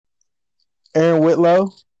Aaron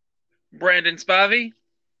Whitlow, Brandon Spivey,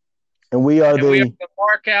 and we are and we are the the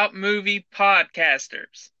Mark Out Movie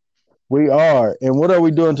Podcasters. we are. And what are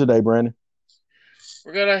we doing today, Brandon?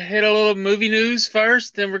 We're gonna hit a little movie news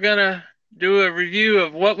first, then we're gonna do a review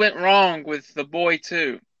of what went wrong with The Boy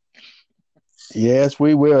 2. Yes,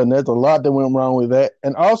 we will. And there's a lot that went wrong with that.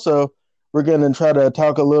 And also, we're going to try to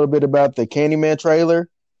talk a little bit about the Candyman trailer.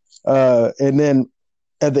 And then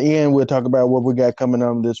at the end, we'll talk about what we got coming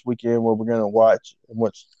on this weekend, what we're going to watch, and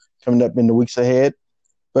what's coming up in the weeks ahead.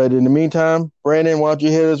 But in the meantime, Brandon, why don't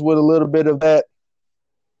you hit us with a little bit of that?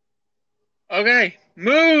 Okay,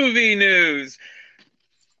 movie news.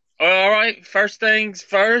 All right, first things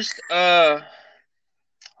first.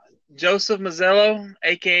 Joseph Mazzello,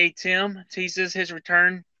 aka Tim, teases his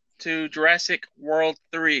return to Jurassic World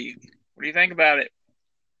 3. What do you think about it?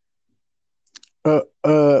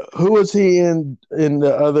 Who was he in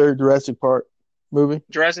the other Jurassic Park movie?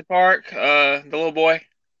 Jurassic Park, the little boy.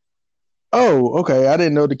 Oh, okay. I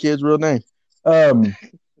didn't know the kid's real name. Um,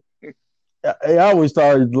 I always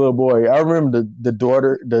thought he was a little boy. I remember the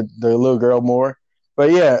daughter, the little girl more.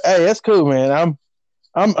 But yeah, hey, that's cool, man.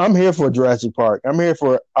 I'm here for Jurassic Park. I'm here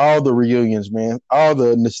for all the reunions, man. All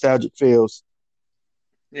the nostalgic feels.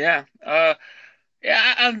 Yeah.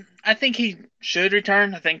 Yeah, I think he should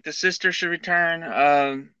return. I think the sister should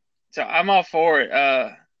return. So I'm all for it.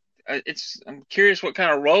 I'm curious what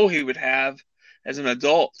kind of role he would have as an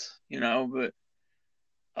adult, but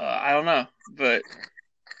I don't know. But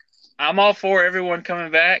I'm all for everyone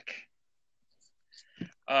coming back.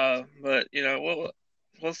 But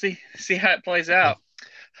we'll see how it plays out.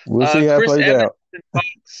 We'll see how it Chris plays Evans out. in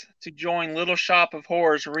talks to join Little Shop of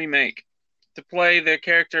Horrors remake to play the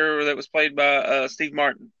character that was played by Steve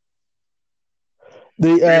Martin.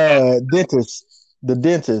 The What are your thoughts?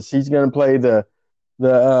 dentist. He's gonna play the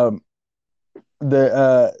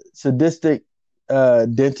sadistic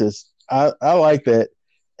dentist. I like that.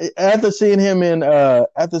 After seeing him in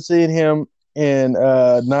Knives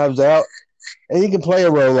Out, and he can play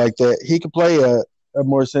a role like that. He can play a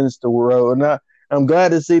more sinister role, and I'm glad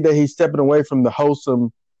to see that he's stepping away from the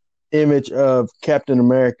wholesome image of Captain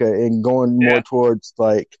America and going more Yeah, towards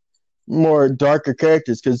like more darker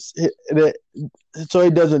characters because so he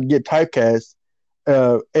doesn't get typecast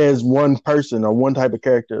as one person or one type of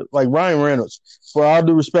character. Like Ryan Reynolds, for all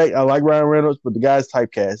due respect, I like Ryan Reynolds, but the guy's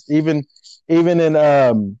typecast. Even in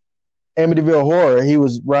Amityville Horror, he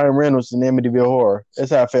was Ryan Reynolds in Amityville Horror.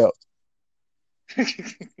 That's how I felt.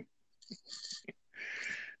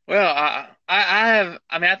 well,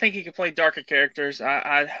 I think he could play darker characters.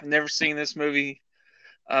 I've never seen this movie,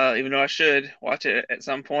 even though I should watch it at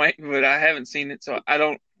some point, but I haven't seen it, so I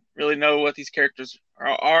don't really know what these characters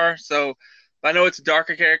are. So if I know it's a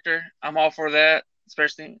darker character, I'm all for that.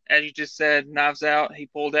 Especially as you just said, Knives Out, he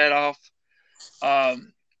pulled that off.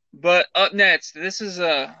 But up next, this is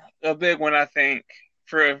a big one, I think,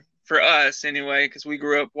 for us anyway, because we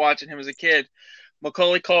grew up watching him as a kid.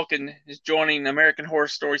 Macaulay Culkin is joining American Horror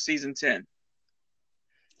Story season 10.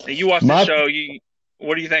 Now you watch the My show.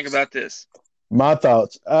 What do you think about this? my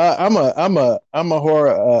thoughts. I'm a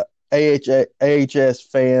horror AHS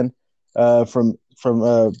fan from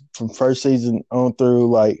first season on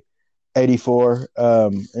through like '84.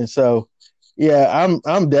 And so yeah,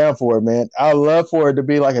 I'm down for it, man. I love for it to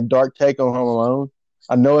be like a dark take on Home Alone.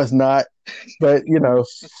 I know it's not, but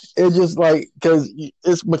it's just like because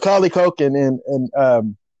it's Macaulay Culkin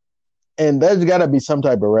and there's got to be some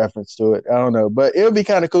type of reference to it. I don't know, but it would be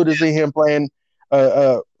kind of cool to see him playing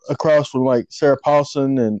across from like Sarah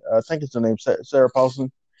Paulson and I think it's the name Sarah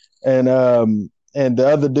Paulson and the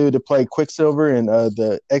other dude that played Quicksilver in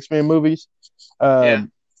the X-Men movies. Yeah,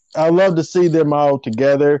 Um, I love to see them all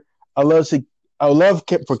together. I love see. I love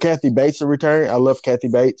for Kathy Bates to return. I love Kathy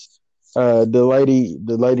Bates. The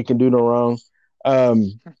lady can do no wrong.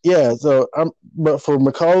 Yeah. So but for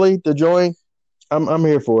Macaulay to join, I'm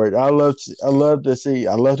here for it. I love to see.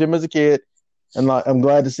 I loved him as a kid, and like, I'm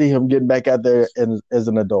glad to see him getting back out there as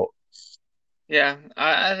an adult. yeah.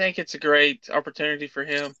 I think it's a great opportunity for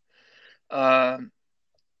him. Um,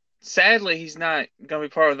 Sadly, he's not going to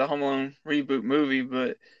be part of the Home Alone reboot movie,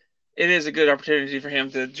 but it is a good opportunity for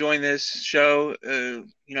him to join this show.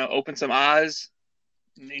 Open some eyes.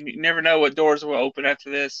 You never know what doors will open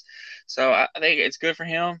after this, so I think it's good for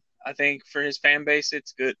him. I think for his fan base,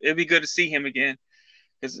 it's good. It'd be good to see him again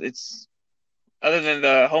because it's other than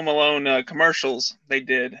the Home Alone commercials they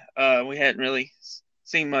did, we hadn't really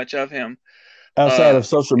seen much of him. Outside Uh, of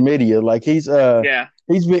social media, like yeah, yeah,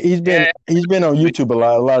 he's been on YouTube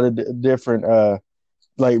a lot of different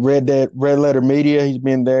like Red Letter Media. He's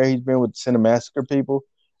been there. He's been with Cinemassacre people.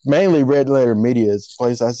 mainly Red Letter Media is the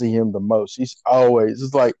place I see him the most. He's always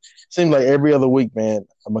it's like seems like every other week, man.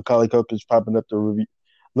 Macaulay Culkin's popping up to review,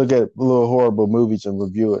 look at little horrible movies and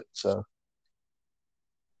review it. So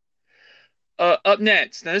Up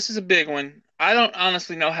next, now this is a big one. I don't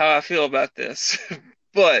honestly know how I feel about this,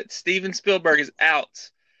 but Steven Spielberg is out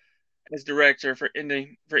as director for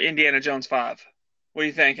Indiana Jones 5. What are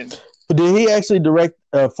you thinking? but did he actually direct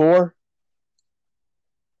four?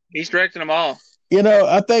 He's directing them all.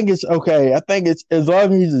 I think it's okay. I think it's as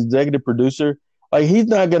long as he's executive producer, like he's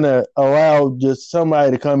not gonna allow just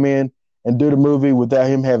somebody to come in and do the movie without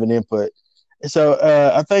him having input. So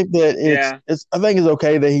I think that Yeah, it's I think it's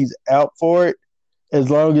okay that he's out for it as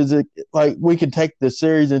long as it like we can take the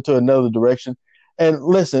series into another direction. And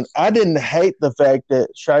listen, I didn't hate the fact that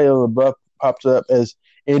Shia LaBeouf pops up as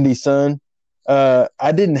Indy's son.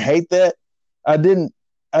 I didn't hate that. I didn't.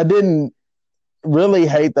 I didn't really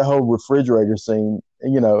hate the whole refrigerator scene.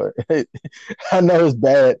 I know it's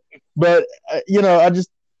bad, but I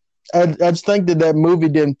just think that movie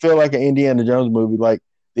didn't feel like an Indiana Jones movie like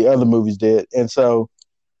the other movies did, and so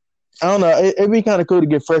I don't know. It'd be kind of cool to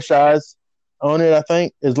get fresh eyes on it. I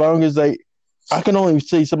think as long as I can only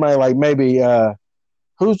see somebody like maybe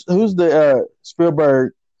who's the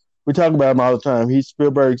Spielberg. We talk about him all the time. He's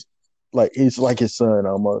like his son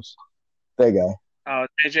almost. That guy.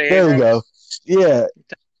 J.J. There we Abrams. go. Yeah,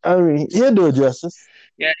 I mean he'll do it justice.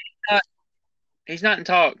 Yeah, he's not in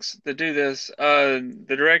talks to do this. The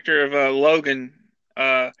director of Logan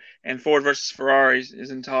and Ford versus Ferrari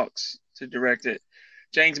is in talks to direct it.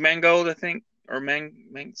 James Mangold, I think, or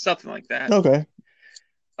something like that. Okay.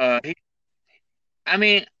 He, I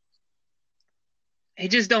mean, he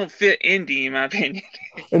just don't fit Indy in my opinion.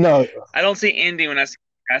 No. I don't see Indy when I see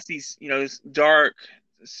this dark,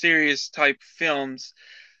 serious type films.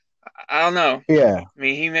 I don't know. Yeah. I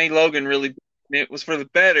mean, he made Logan really. It was for the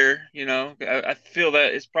better, you know. I feel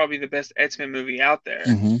that it's probably the best X-Men movie out there.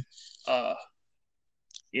 Hmm. Uh,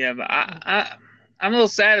 yeah, but I'm a little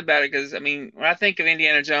sad about it because I mean, when I think of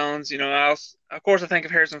Indiana Jones, of course I think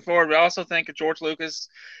of Harrison Ford, but I also think of George Lucas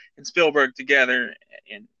and Spielberg together,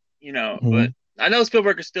 and Hmm. but I know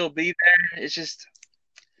Spielberg could still be there. It's just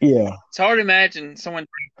Yeah. it's hard to imagine someone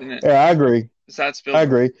in it Yeah. I agree. besides I Spielberg.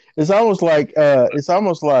 agree. It's almost like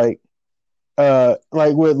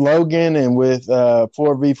with Logan and with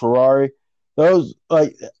Ford v Ferrari. Those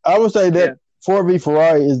like I would say that Yeah, Ford v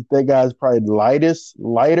Ferrari is that guy's probably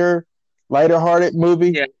lighter hearted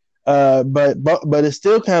movie. yeah, But it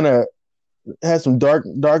still kind of has some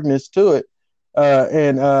darkness to it.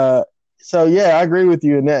 And So yeah, I agree with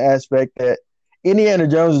you in that aspect that Indiana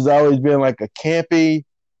Jones has always been like a campy,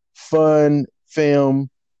 fun film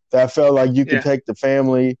that I felt like you could yeah, take the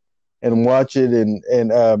family and watch it.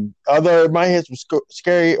 And although it might have some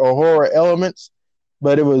scary or horror elements,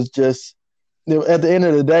 but it was just at the end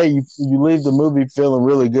of the day, you leave the movie feeling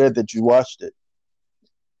really good that you watched it.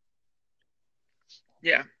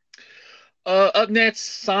 yeah. Up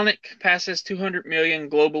next, Sonic passes 200 million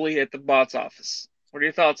globally at the box office. What are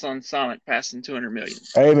your thoughts on Sonic passing 200 million?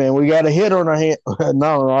 Hey man, we got a hit on our hand,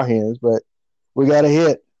 not on our hands, but we got a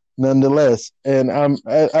hit nonetheless. And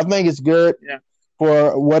I think it's good Yeah,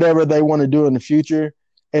 for whatever they want to do in the future,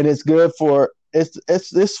 and it's good for it's uh,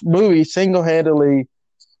 this movie single handedly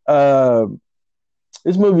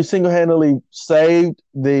saved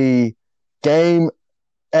the game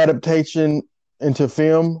adaptation into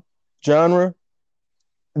film genre.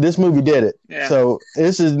 This movie did it. yeah, So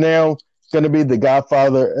this is now going to be the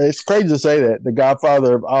Godfather. It's crazy to say that the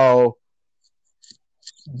Godfather of all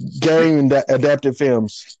game adapted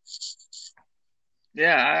films.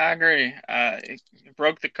 yeah. I agree. It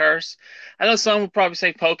broke the curse. I know some would probably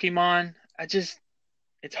say Pokemon.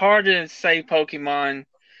 It's hard to say Pokemon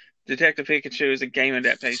Detective Pikachu is a game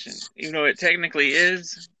adaptation, even though it technically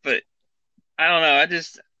is. But I don't know.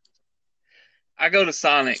 I go to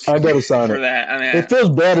Sonic I go to for Sonic. that. I It mean, feels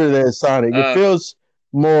better than Sonic. It uh, feels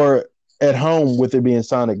more at home with it being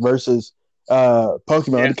Sonic versus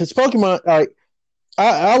Pokemon. yeah, Because Pokemon, like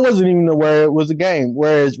I wasn't even aware it was a game.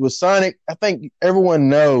 Whereas with Sonic, I think everyone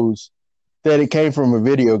knows that it came from a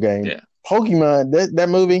video game. yeah, Pokemon, that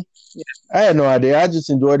movie, yeah. I had no idea. I just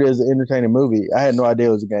enjoyed it as an entertaining movie. I had no idea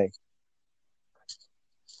it was a game.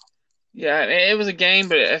 Yeah, it was a game,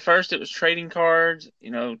 but at first it was trading cards,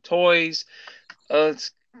 toys.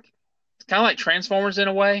 It's kind of like Transformers in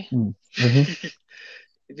a way. Mm-hmm.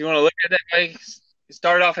 If you want to look at it that way, it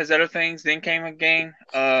started off as other things, then came a game.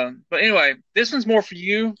 But anyway, this one's more for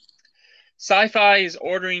you. Sci-Fi is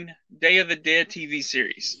ordering Day of the Dead TV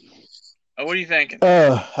series. What are you thinking?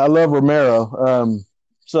 I love Romero.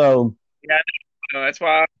 So Yeah, that's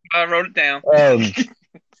why I wrote it down. um,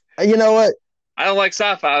 You know what? I don't like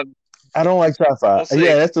sci-fi. I don't like sci-fi. We'll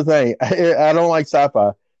Yeah, see. that's the thing. I don't like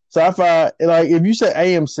sci-fi. Sci-fi, like if you said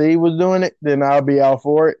AMC was doing it, then I'll be all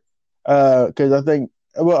for it. Because I think,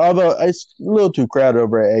 well, although it's a little too crowded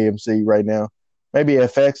over at AMC right now, maybe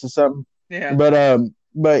FX or something. Yeah,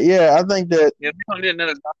 But yeah, I think that yeah. They don't need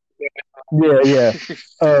another. yeah, yeah.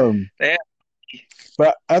 Um, They have,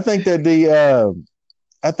 but I think that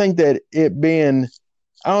it being,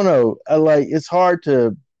 I don't know, like it's hard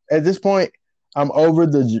to at this point. I'm over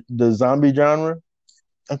the zombie genre.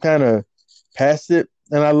 I'm kind of past it,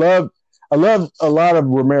 and I love a lot of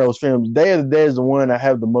Romero's films. Day of the Dead is the one I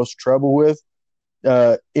have the most trouble with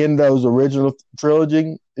in those original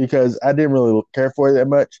trilogy because I didn't really care for it that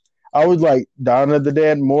much. I was like Dawn of the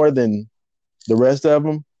Dead more than the rest of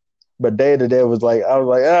them, but Day of the Dead was like I was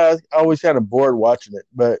like I always kind of bored watching it,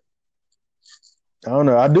 but I don't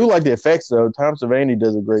know. I do like the effects though. Tom Savini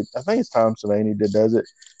does a great. I think it's Tom Savini that does it.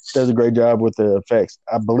 Does a great job with the effects.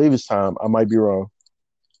 I believe it's Tom. I might be wrong.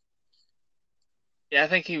 yeah, I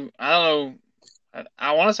think he. I don't know.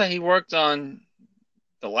 I want to say he worked on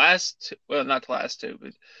the last. Well, not the last two,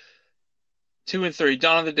 but two and three,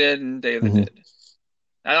 Dawn of the Dead and Day of the Mm-hmm. Dead.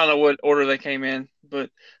 I don't know what order they came in, but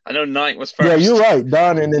I know Night was Yeah, you're first. right.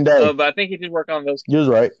 Dawn and then Day. But I think he did work on those. You're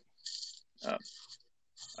right. Uh,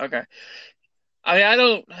 okay. I mean, I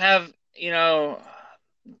don't have,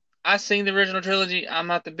 I've seen the original trilogy. I'm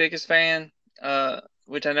not the biggest fan,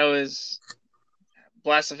 which I know is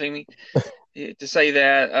blasphemy to say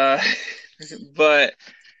that. But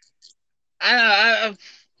I,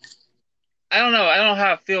 I don't know. I don't know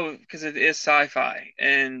how I feel because it is sci-fi,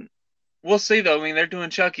 and we'll see though. I mean, they're doing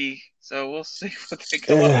Chucky, so we'll see what they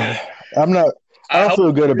come up with. I'm not. I I don't hope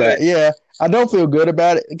feel good it's about it. good. Yeah, I don't feel good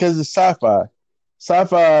about it because it's sci-fi.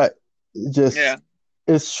 Sci-fi just Yeah.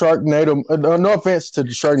 it's Sharknado. No offense to the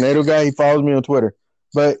Sharknado guy, he follows me on Twitter,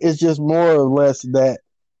 but it's just more or less that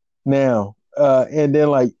now. And then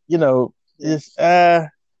like Yeah. it's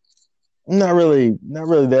not really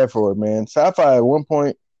there for it, man. Sci-fi at one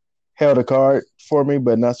point held a card for me,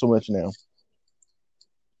 but not so much now.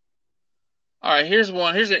 All right, here's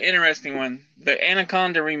one. Here's an interesting one. The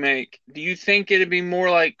Anaconda remake. Do you think it'd be more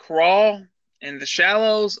like Crawl and The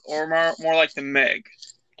Shallows, or more like The Meg?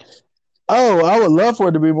 Oh, I would love for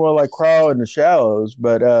it to be more like Crawl in the Shallows,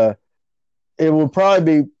 but it will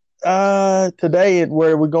probably be today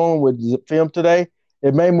where we're going with the film today.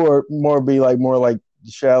 It may more be like more like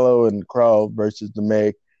the Shallow and Crawl versus the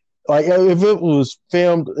Meg. Like if it was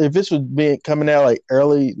filmed, if this was being coming out like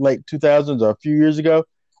early late 2000s or a few years ago,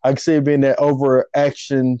 I could see it being that over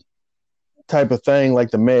action type of thing like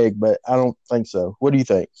the Meg, but I don't think so. What do you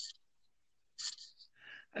think?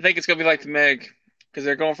 I think it's gonna be like The Meg because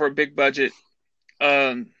they're going for a big budget.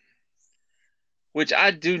 Um, which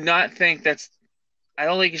I do not think that's. I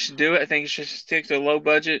don't think you should do it. I think you should stick to low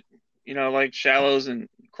budget. Like Shallows and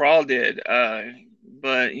Crawl did.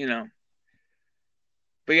 But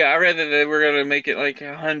but yeah, I rather they were gonna make it like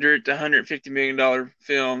 100 to 150 million dollar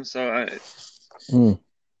film. So Mm.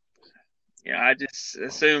 I just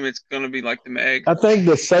assume it's gonna be like The Meg. I think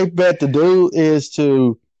the safe bet to do is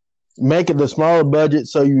to make it the smaller budget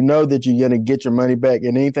so you know that you're going to get your money back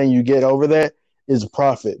and anything you get over that is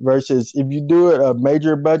profit versus if you do it a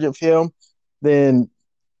major budget film then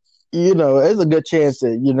there's a good chance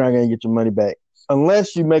that you're not going to get your money back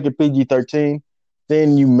unless you make it PG-13.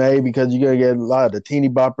 Then you may because you're going to get a lot of the teeny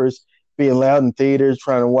boppers being loud in theaters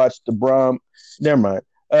trying to watch the Brom. Never mind.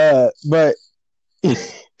 But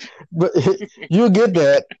but you'll get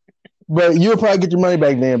that, but you'll probably get your money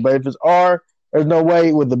back then. But if it's R, there's no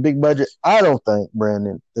way with the big budget. I don't think,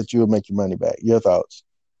 Brandon, that you'll make your money back. Your thoughts?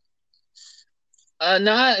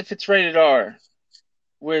 Not if it's rated R,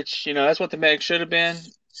 which that's what The Meg should have been.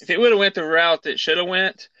 If it would have went the route that should have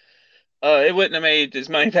went, it wouldn't have made his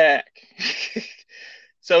money back.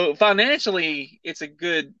 So financially, it's a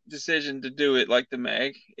good decision to do it like The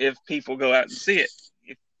Meg if people go out and see it.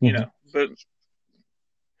 If, you Mm-hmm. know,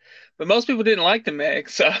 but most people didn't like The Meg,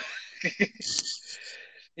 so they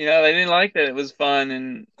didn't like that it was fun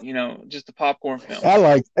and just a popcorn film. I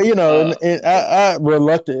like, Uh, and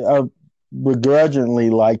but I begrudgingly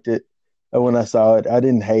liked it when I saw it. I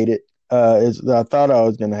didn't hate it. I thought I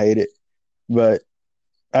was going to hate it, but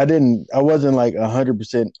I didn't. I wasn't like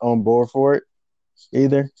 100% on board for it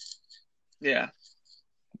either. yeah,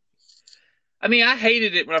 I mean, I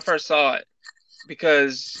hated it when I first saw it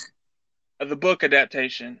because of the book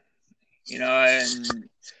adaptation, and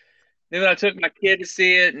then when I took my kid to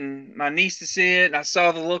see it and my niece to see it, and I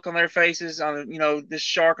saw the look on their faces on this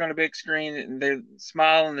shark on a big screen, and they're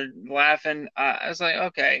smiling, they're laughing. I was like,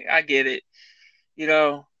 okay, I get it. You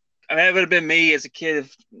know, I mean, it would have been me as a kid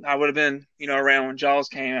if I would have been, around when Jaws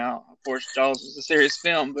came out. Of course, Jaws was a serious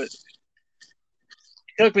film, but it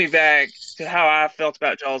took me back to how I felt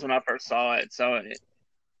about Jaws when I first saw it. So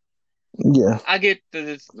Yeah. I get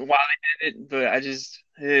why they did it, but I just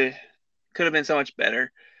could have been so much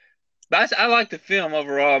better. But I like the film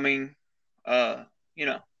overall. I mean,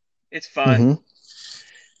 it's fun.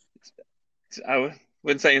 Mm-hmm.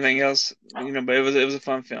 Wouldn't say anything else, but it was a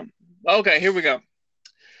fun film. Okay, here we go.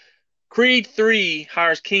 Creed 3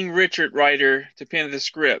 hires King Richard writer to pen the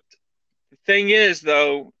script. The thing is,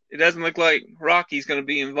 though, it doesn't look like Rocky's going to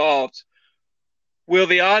be involved. Will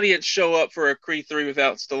the audience show up for a Creed 3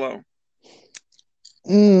 without Stallone?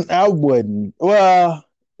 I wouldn't. Well,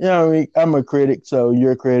 I'm a critic, so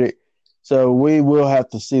you're a critic. So we will have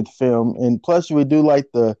to see the film. And plus, we do like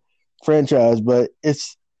the franchise, but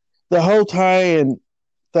it's the whole tie-in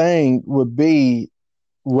thing would be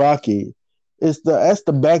Rocky. That's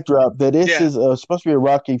the backdrop that this is supposed to be a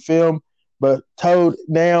Rocky film, but told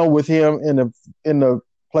now with him in the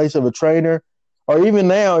place of a trainer, or even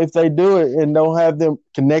now if they do it and don't have them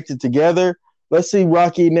connected together, let's see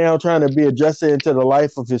Rocky now trying to be adjusted into the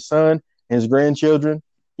life of his son and his grandchildren.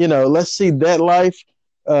 Let's see that life,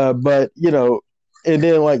 but and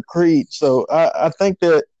then like Creed. So I think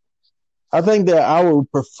that I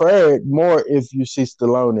would prefer it more if you see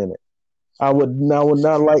Stallone in it. I would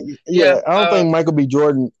not like. Yeah, I don't think Michael B.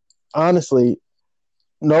 Jordan. Honestly,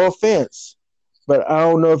 no offense, but I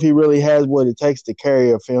don't know if he really has what it takes to carry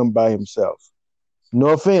a film by himself. No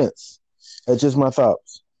offense. That's just my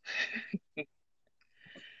thoughts.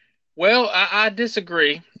 Well, I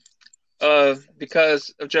disagree.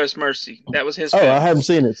 Because of Just Mercy, that was his film. I haven't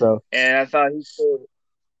seen it, so. And I thought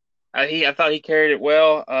I thought he carried it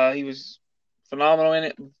well. He was phenomenal in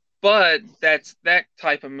it. But that's that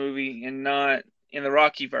type of movie and not in the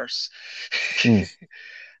Rockyverse.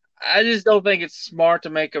 I just don't think it's smart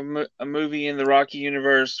to make a movie in the Rocky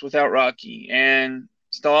universe without Rocky. And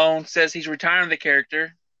Stallone says he's retiring the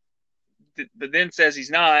character, but then says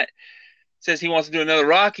he's not. Says he wants to do another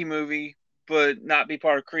Rocky movie, but not be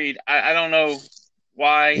part of Creed. I don't know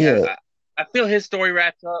why. Yeah. I feel his story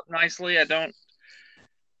wraps up nicely. I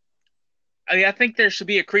think there should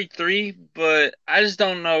be a Creed 3, but I just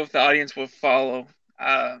don't know if the audience will follow.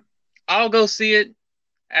 I'll go see it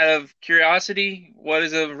out of curiosity. What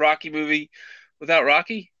is a Rocky movie without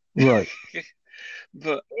Rocky? Right.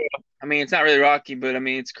 But, I mean, it's not really Rocky, but, I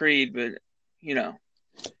mean, it's Creed, but, Yeah.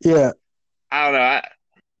 I don't know.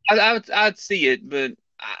 I'd see it, but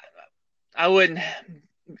I wouldn't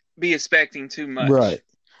be expecting too much. Right.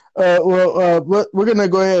 We're going to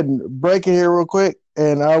go ahead and break it here real quick,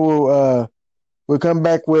 and I will we'll come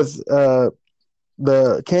back with the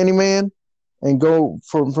Candyman and go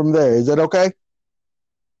from there. Is that okay?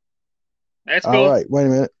 That's cool. All right. Wait a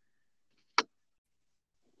minute.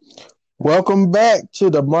 Welcome back to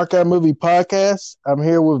the Mark Out Movie Podcast. I'm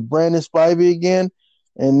here with Brandon Spivey again,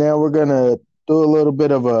 and now we're going to do a little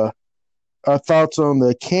bit of our thoughts on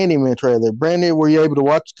the Candyman trailer. Brandon, were you able to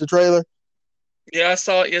watch the trailer? Yeah, I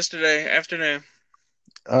saw it yesterday afternoon.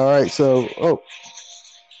 All right, so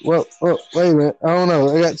wait a minute. I don't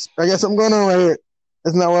know. I got something going on right here.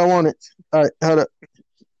 That's not what I wanted. All right, hold up.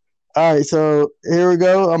 All right, so here we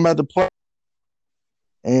go. I'm about to play,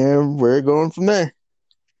 and we're going from there.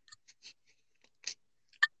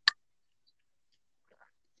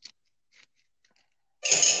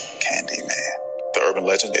 Candyman. The urban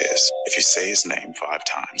legend is, if you say his name 5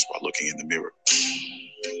 times while looking in the mirror,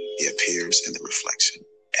 he appears in the reflection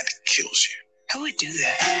and it kills you. Who would do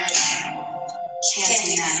that?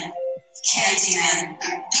 Candyman. Candyman.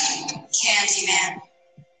 Candyman.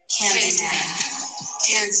 Candyman.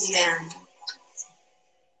 Candyman.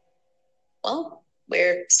 Well,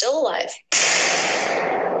 we're still alive.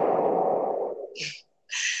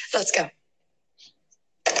 Let's go.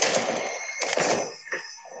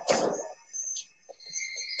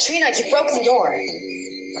 Trina, you broke the door.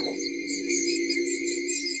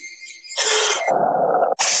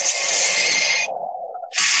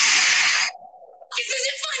 This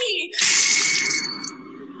isn't funny.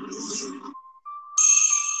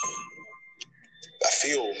 I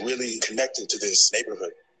feel really connected to this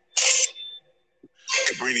neighborhood.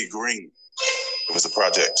 Cabrini Green. It was the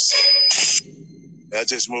projects. I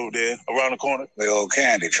just moved in around the corner. The old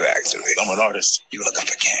candy factory. I'm an artist. You looking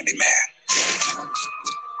for Candyman.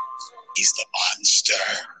 He's the monster.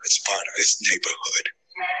 It's part of his neighborhood.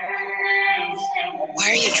 Why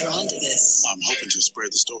are you drawn to this? I'm hoping to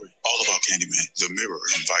spread the story all about Candyman. The mirror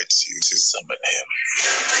invites you to summon him.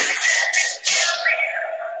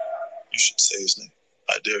 You should say his name.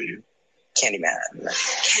 I dare you. Candyman.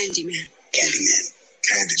 Candyman. Candyman.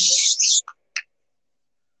 Candy.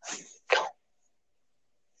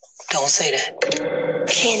 Don't say that.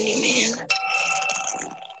 Candyman.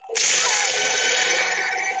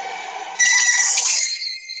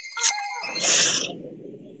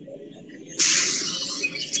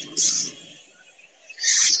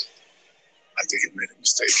 I think it made a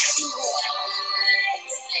mistake.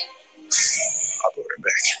 I'll put it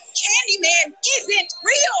back. Candyman isn't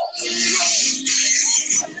real.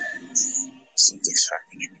 Something's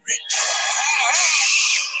happening to me.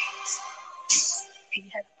 He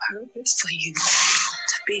had a purpose for you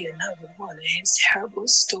to be another one of his terrible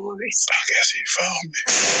stories. I guess he found me.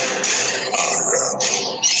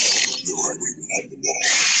 You weren't even on the wall.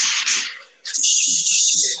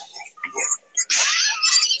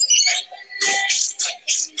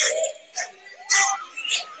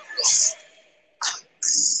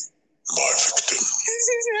 My victim. This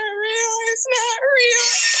is not real. It's not real.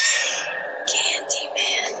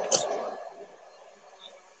 Candyman.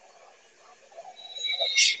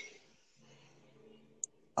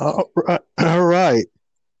 All right.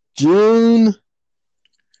 June.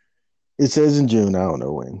 It says in June. I don't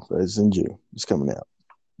know when, but it's in June. It's coming out.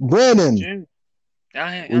 Brandon, June.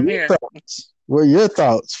 I'm here. What are your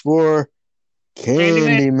thoughts for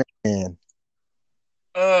Candyman? Candyman?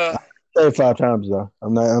 I said it 5 times though.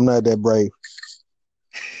 I'm not that brave.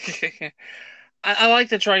 I like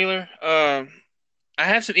the trailer. I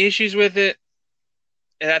have some issues with it,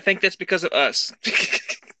 and I think that's because of us.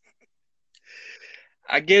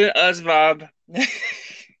 I get an us vibe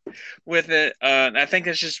with it. I think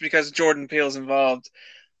it's just because Jordan Peele's involved,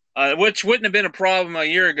 which wouldn't have been a problem a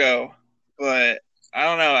year ago. But I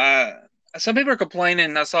don't know. Some people are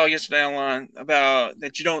complaining. I saw yesterday online about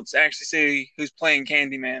that you don't actually see who's playing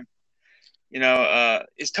Candyman.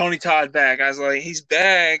 Is Tony Todd back? I was like, he's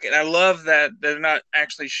back, and I love that they're not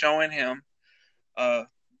actually showing him.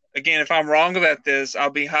 Again, if I'm wrong about this, I'll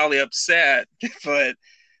be highly upset. But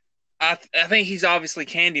I think he's obviously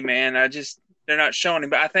Candyman. They're not showing him,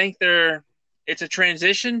 but I think it's a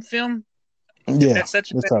transition film. Yeah, that's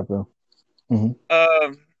such a that's how I feel.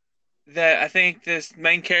 Mm-hmm. That I think this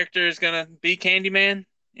main character is gonna be Candyman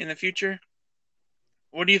in the future.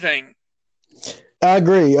 What do you think? I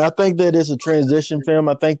agree. I think that it's a transition film.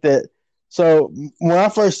 I think that when I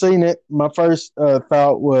first seen it, my first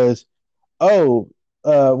thought was,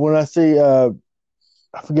 when I see I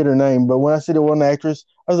forget her name, but when I see the one actress,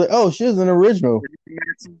 I was like, oh, she's an original.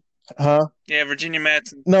 Huh? Yeah, Virginia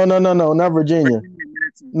Madsen. No, not Virginia.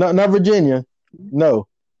 No, not Virginia. No.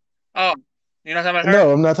 Oh, you're not talking about her?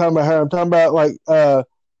 No, I'm not talking about her. I'm talking about like let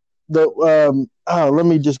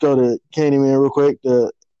me just go to Candyman real quick.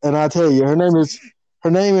 And I'll tell you, her name is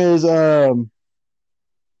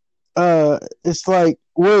it's like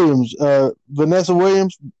Williams, Vanessa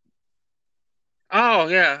Williams. Oh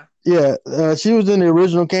yeah. Yeah, she was in the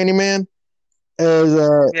original Candyman as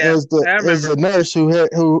the nurse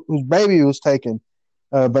whose baby was taken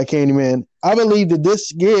by Candyman. I believe that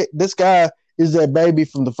this guy is that baby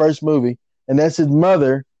from the first movie, and that's his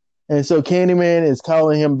mother. And so Candyman is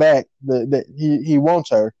calling him back. That he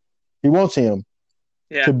wants her, he wants him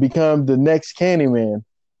to become the next Candyman.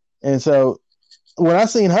 And so when I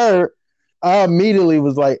seen her, I immediately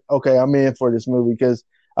was like, okay, I'm in for this movie because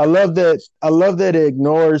I love that it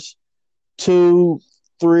ignores 2,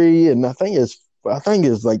 3, and I think it's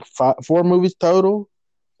like 4 movies total.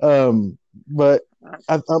 But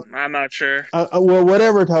I'm not sure. Well,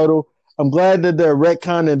 whatever total. I'm glad that they're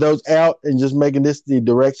retconning those out and just making this the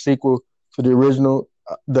direct sequel to the original,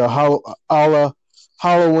 the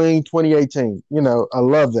Halloween 2018. I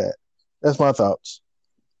love that. That's my thoughts.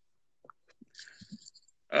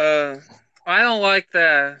 I don't like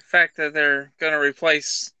the fact that they're going to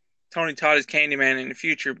replace Tony Todd as Candyman in the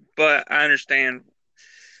future, but I understand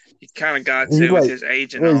he kind of got to with his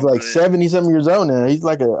age and all. He's like 70-something years old now. He's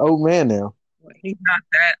like an old man now. He's not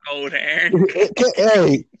that old, Aaron.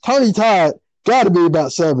 Hey, Tony Todd got to be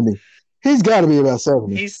about 70. He's got to be about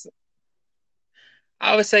 70.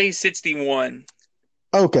 I would say he's 61.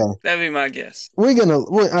 Okay. That'd be my guess.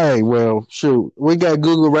 Hey, well, shoot. We got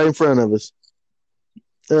Google right in front of us.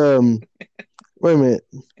 Wait a minute.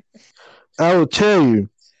 I will tell you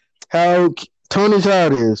how Tony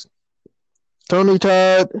Todd is. Tony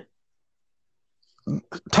Todd.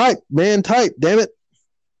 Type, damn it.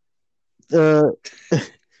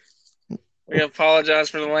 We apologize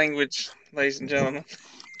for the language, ladies and gentlemen.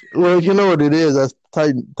 Well, you know what it is. I was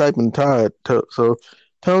typing Todd. So,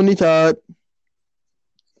 Tony Todd.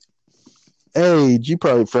 Age. You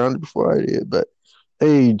probably found it before I did, but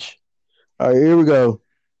age. All right, here we go.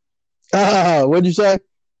 What'd you say?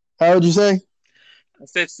 How would you say? I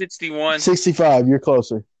said 61. 65. You're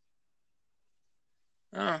closer.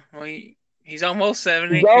 Oh, well, he's almost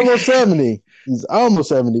 70. He's almost 70. He's almost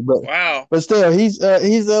 70, Wow. but still, he's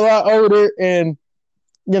a lot older, and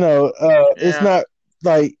it's Yeah. not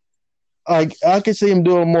like I can see him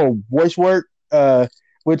doing more voice work,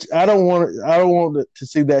 which I don't want to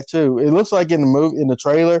see that too. It looks like in the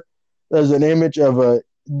trailer, there's an image of a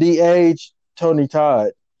de-aged Tony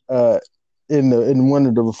Todd in one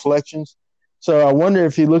of the reflections. So I wonder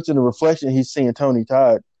if he looks in the reflection, he's seeing Tony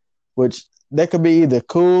Todd, which that could be either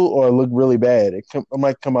cool or look really bad. It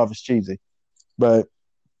might come off as cheesy, but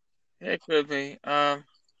It could be. I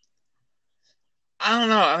don't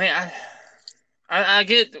know. I mean, I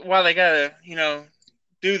get why they gotta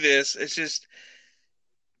do this. It's just,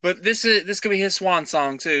 but this could be his swan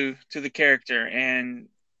song to the character, and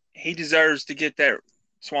he deserves to get that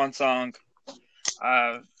swan song.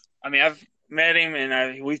 I mean, I've met him,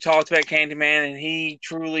 and we've talked about Candyman, and he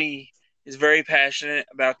truly is very passionate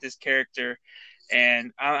about this character,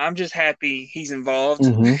 and I'm just happy he's involved,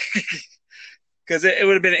 because it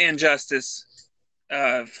would have been an injustice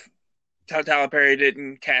if Tyler Perry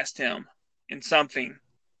didn't cast him in something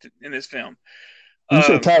in this film. You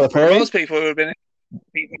said Tyler Perry? For most people, it would have been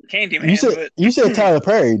Candyman. You said Tyler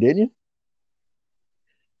Perry, didn't you?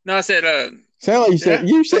 No, I said. Sound like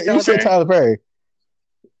you said Tyler Perry.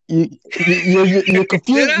 You're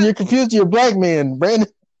confused. You're confused. You're a black man, Brandon.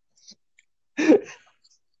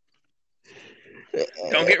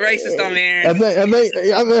 Don't get racist on me, Aaron. I think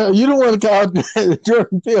you don't want to call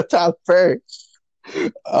Jordan Peele Tyler Perry.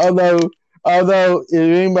 Although if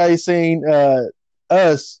anybody's seen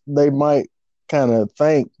Us, they might kind of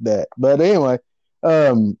think that. But anyway,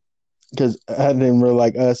 because I didn't really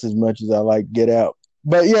like Us as much as I like Get Out.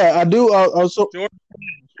 But yeah, I do also.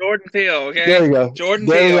 Jordan Peele, okay? There you go. Jordan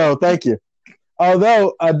Peele. There you Peele. go. Thank you.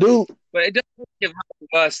 Although I do. But it doesn't give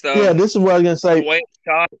us, though. Yeah, this is what I was going to say. The way it's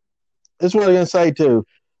shot. This is what I was going to say, too.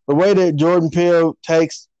 The way that Jordan Peele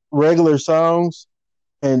takes regular songs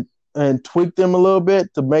and tweak them a little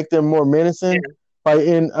bit to make them more menacing. Yeah. Like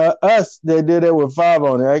in Us, they did it with 5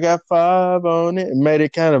 on it. I got 5 on it and made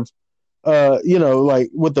it kind of, like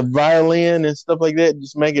with the violin and stuff like that,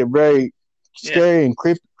 just make it very scary and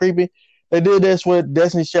creepy. They did this with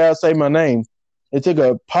Destiny's Child, Say My Name. They took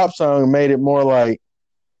a pop song and made it more like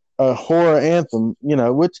a horror anthem,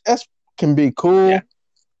 which can be cool. Yeah.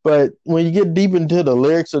 But when you get deep into the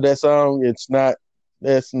lyrics of that song, it's not.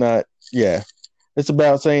 It's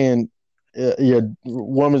about saying your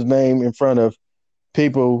woman's name in front of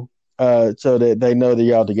people so that they know that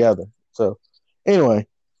y'all together. So, anyway.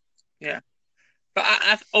 Yeah.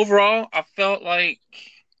 But overall, I felt like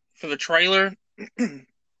for the trailer,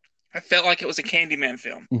 I felt like it was a Candyman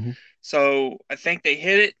film. Mm-hmm. So I think they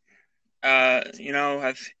hit it. I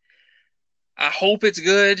hope it's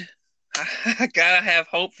good. I gotta have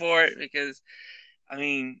hope for it because,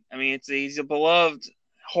 he's a beloved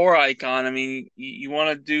horror icon. I mean, you want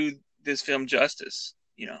to do this film justice,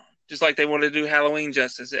 just like they want to do Halloween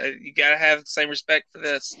justice. You gotta have the same respect for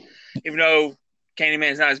this, even though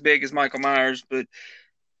Candyman's not as big as Michael Myers, but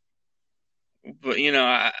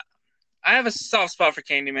I have a soft spot for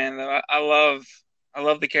Candyman though. I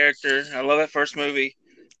love the character. I love that first movie.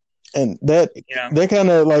 And that kind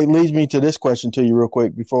of like leads me to this question to you real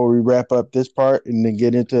quick before we wrap up this part and then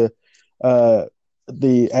get into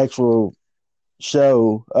the actual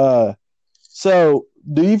show. So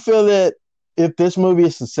do you feel that if this movie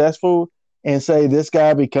is successful and say this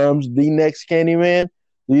guy becomes the next Candyman,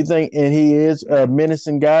 do you think, and he is a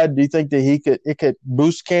menacing guy, do you think that it could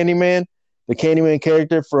boost Candyman, the Candyman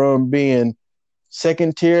character, from being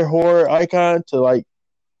second tier horror icon to like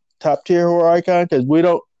top tier horror icon? Because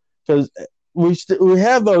we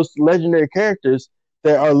have those legendary characters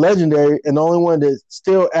that are legendary, and the only one that's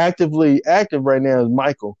still actively active right now is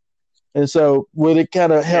Michael. And so would it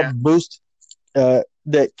kind of help boost that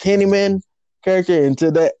Candyman character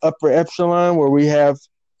into that upper echelon where we have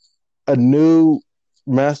a new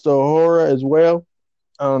master of horror as well?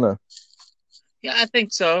 I don't know. Yeah, I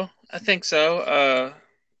think so. If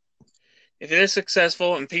it is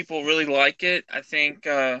successful and people really like it, I think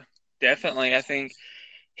definitely. I think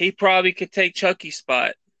he probably could take Chucky's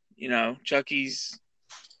spot. Chucky's.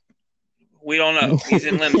 We don't know. He's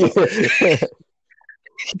in limbo.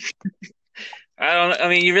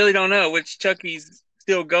 You really don't know which Chucky's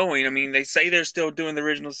still going. I mean, they say they're still doing the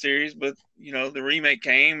original series, but the remake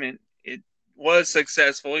came and it was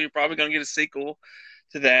successful. You're probably going to get a sequel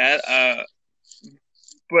to that.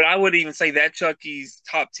 But I would even say that Chucky's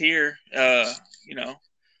top tier. I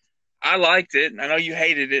liked it. I know you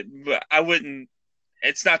hated it, but I wouldn't.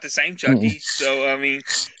 It's not the same Chucky. So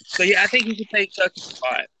So yeah, I think he could take Chucky's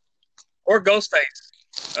spot or Ghostface.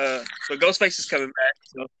 But Ghostface is coming back.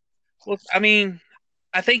 So, well, I mean,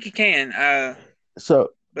 I think he can.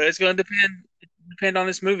 So But it's going to depend on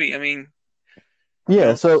this movie. I mean,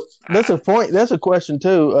 yeah, so that's a point. That's a question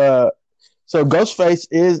too. So Ghostface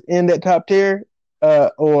is in that top tier,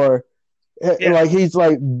 or like he's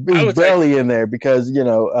barely in there because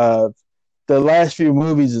the last few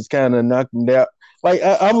movies is kind of knocked him down. Like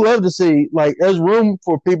I'd love to see there's room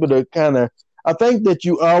for people to kind of. I think that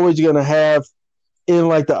you always gonna have in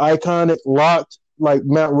the iconic locked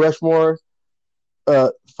Mount Rushmore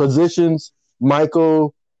positions,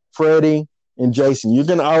 Michael, Freddie, and Jason. You're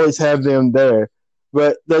gonna always have them there,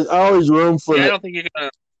 but there's always room for. I don't think you're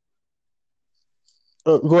gonna.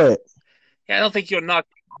 Go ahead. Yeah, I don't think you'll knock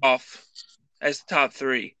off as the top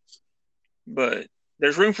 3, but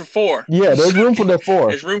there's room for 4. Yeah, there's room for the 4.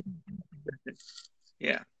 There's room.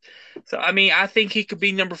 Yeah, so I mean, I think he could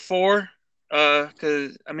be number 4.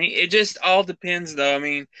 Because I mean, it just all depends, though. I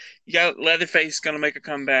mean, you got Leatherface going to make a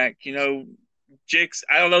comeback. Jigsaw.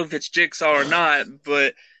 I don't know if it's Jigsaw or not,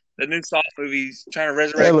 but the new Saw movie's trying to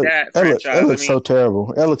resurrect that franchise. That looks so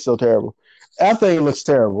terrible. That looks so terrible. I think it looks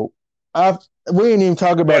terrible. We didn't even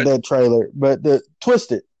talk about that trailer, but the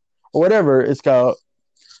Twisted or whatever it's called,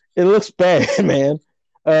 it looks bad, man.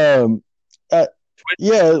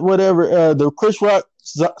 Yeah, whatever. The Chris Rock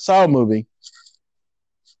Saw movie.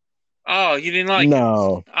 Oh, you didn't like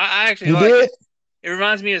No. it? I actually you like did? it. It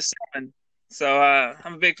reminds me of 7, so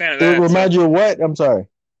I'm a big fan of that. It reminds you of what? I'm sorry.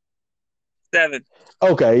 7.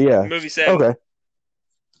 Okay, yeah. Movie 7. Okay.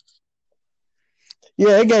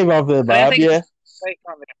 Yeah, it gave off the vibe. Yeah.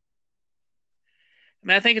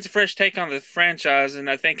 I think it's a fresh take on the franchise, and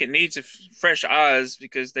I think it needs fresh eyes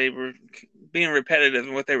because they were being repetitive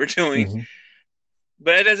in what they were doing. Mm-hmm.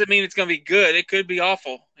 But it doesn't mean it's going to be good. It could be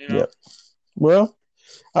awful. Yep. Well,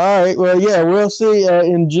 all right. Well, yeah, we'll see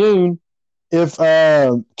in June if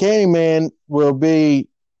Candyman will be,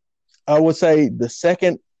 I would say, the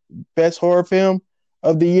second best horror film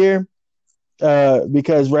of the year.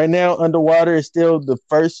 Because right now, Underwater is still the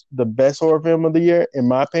best horror film of the year, in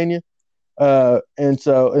my opinion. And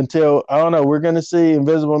so until I don't know, we're gonna see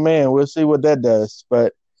Invisible Man. We'll see what that does.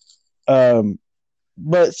 But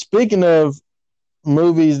speaking of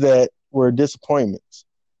movies that were disappointments,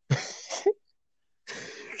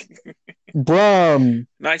 Brom.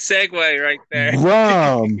 Nice segue right there.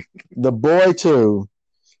 Brom, The Boy 2.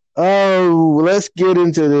 Oh, let's get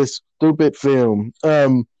into this stupid film.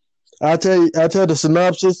 I'll tell the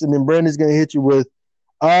synopsis, and then Brandon's gonna hit you with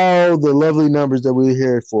all the lovely numbers that we're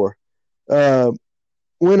here for.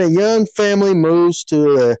 When a young family moves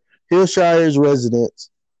to a Hillshire's residence,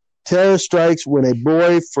 terror strikes when a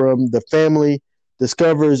boy from the family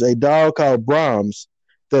discovers a doll called Brahms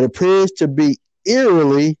that appears to be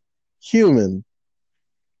eerily human.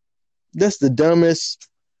 That's the dumbest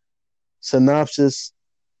synopsis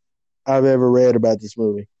I've ever read about this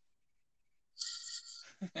movie.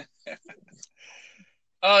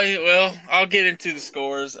 Oh, well, I'll get into the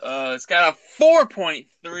scores. It's got a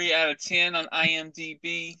 4.3 out of 10 on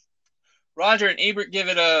IMDb. Roger and Ebert give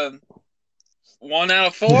it a 1 out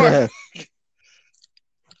of 4.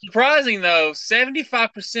 Surprising, though,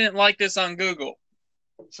 75% like this on Google.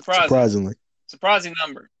 Surprisingly. Surprising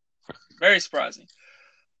number. Very surprising.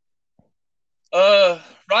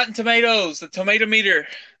 Rotten Tomatoes, the tomato meter.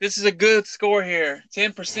 This is a good score here.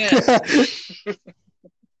 10%.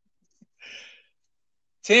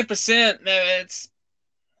 10%.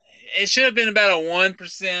 It should have been about a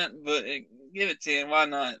 1%, but give it 10. Why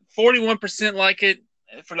not? 41% like it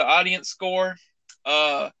for the audience score.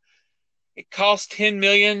 It cost $10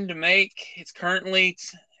 million to make. It's currently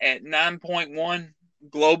at 9.1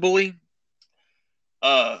 globally.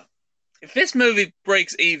 If this movie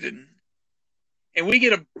breaks even, and we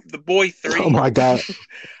get The Boy 3, oh my God,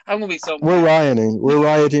 I'm gonna be so. We're rioting. We're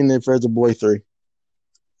rioting if there's a Boy 3.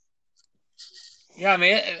 Yeah,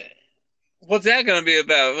 man. What's that going to be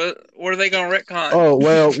about? What are they going to retcon? Oh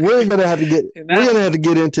well, we're gonna have to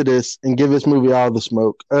get into this and give this movie all the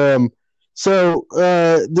smoke. So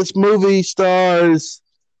this movie stars.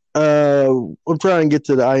 I'm trying to get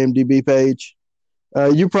to the IMDb page.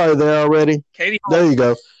 You're probably there already. Katie Holmes. There you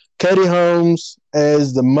go. Katie Holmes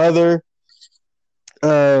as the mother.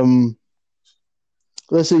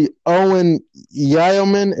 Let's see. Owen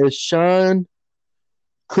Yeoman as Sean.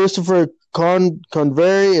 Christopher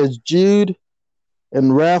Convery as Jude,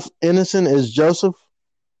 and Ralph Ineson as Joseph,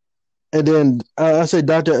 and then I say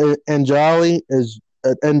Dr. Anjali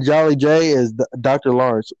J as Dr.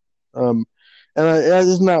 Lawrence. And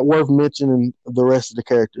it's not worth mentioning the rest of the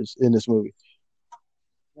characters in this movie.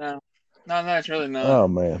 No. No, it's really not. Oh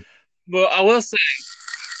man, But I will say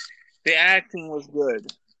the acting was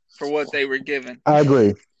good for what they were given. I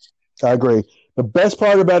agree. I agree. The best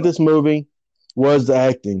part about this movie was the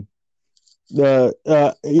acting. Yeah.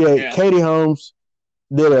 Katie Holmes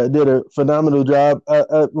did a phenomenal job.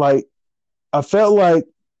 Like I felt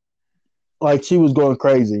like she was going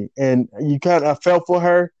crazy, and I felt for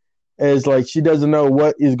her as like she doesn't know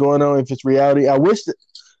what is going on, if it's reality. I wish that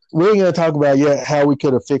we ain't gonna talk about yet how we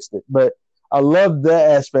could have fixed it, but I love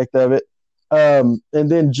that aspect of it. And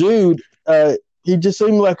then Jude, he just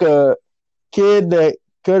seemed like a kid that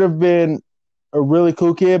could have been a really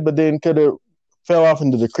cool kid, but then could have fell off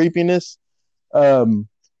into the creepiness. Um,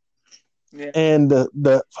 Yeah. and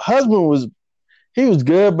the husband was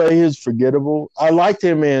good, but he was forgettable. I liked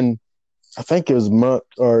him in, I think it was Monk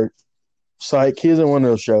or Psych. He was in one of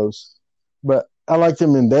those shows, but I liked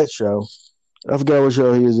him in that show. I forgot what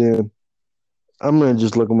show he was in. I'm gonna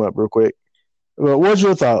just look him up real quick. Well, what's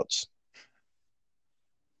your thoughts?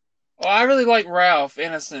 Well, I really like Ralph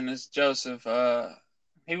Ineson as Joseph.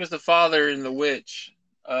 He was the father in The Witch.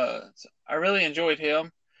 So I really enjoyed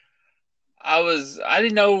him. I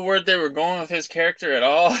didn't know where they were going with his character at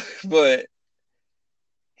all, but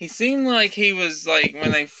he seemed like he was like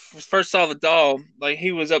when they first saw the doll, like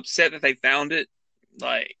he was upset that they found it.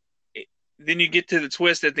 Like then you get to the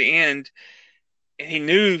twist at the end, and he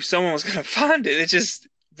knew someone was going to find it. It just,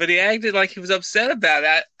 but he acted like he was upset about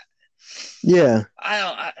it. Yeah, I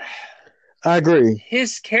don't. I agree.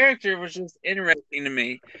 His character was just interesting to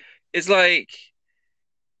me. It's like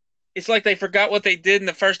they forgot what they did in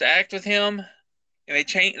the first act with him, and they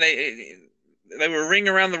changed. They were ring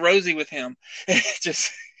around the rosy with him,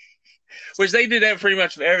 just which they did that pretty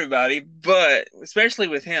much with everybody, but especially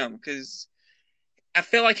with him because I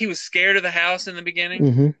felt like he was scared of the house in the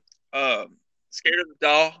beginning, Mm-hmm. scared of the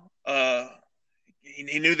doll.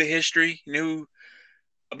 He knew the history. He knew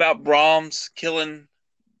about Brahms killing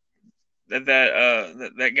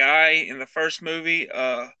that guy in the first movie.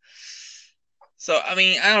 So I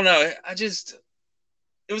mean, I don't know.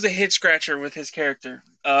 It was a head scratcher with his character.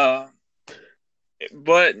 But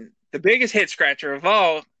the biggest head scratcher of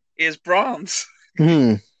all is Brahms.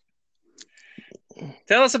 Hmm.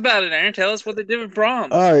 Tell us about it, Aaron. Tell us what they did with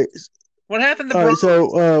Brahms. All right. What happened to All right. Brahms?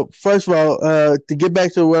 So, first of all, to get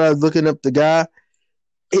back to what I was looking up, the guy,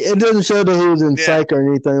 it doesn't show that he was in Psych or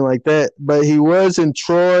anything like that, but he was in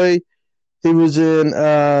Troy. He was in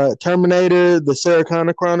Terminator, the Sarah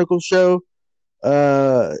Connor Chronicles show.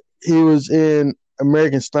 He was in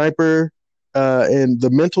American Sniper and The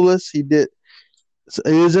Mentalist.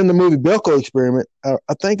 He was in the movie Belko Experiment. I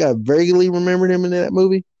think I vaguely remembered him in that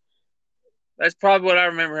movie. That's probably what I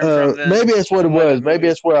remember him from. Then maybe that's what it was. Maybe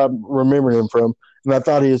that's where I remember him from, and I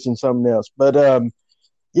thought he was in something else. But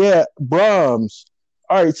yeah, Brahms.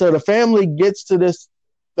 All right, so the family gets to this.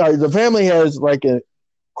 All right, the family has like a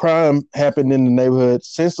crime happened in the neighborhood,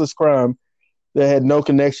 senseless crime that had no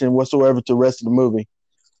connection whatsoever to the rest of the movie.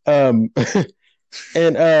 And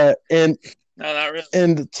no, not really.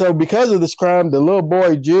 And so because of this crime, the little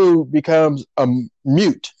boy Jude becomes a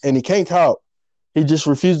mute, and he can't talk. He just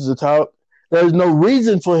refuses to talk. There's no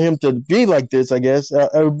reason for him to be like this, I guess. It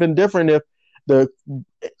would have been different if the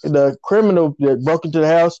criminal that broke into the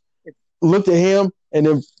house looked at him and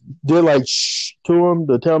then did like shh to him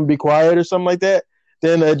to tell him to be quiet or something like that.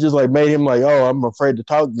 Then it just like made him like, oh, I'm afraid to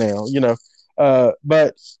talk now, you know.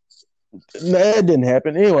 But that didn't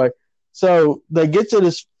happen. Anyway, so they get to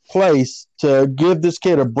this place to give this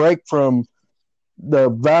kid a break from the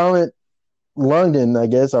violent London, I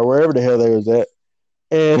guess, or wherever the hell they was at.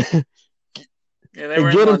 And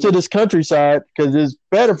and get him to this countryside because it's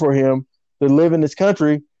better for him to live in this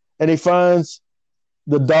country. And he finds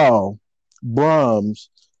the doll, Brahms,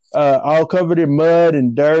 all covered in mud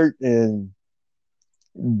and dirt and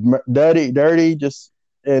dirty, just,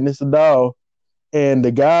 and it's a doll. And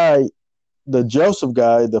the guy, the Joseph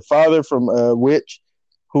guy, the father from Witch,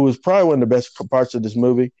 who was probably one of the best parts of this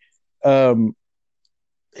movie,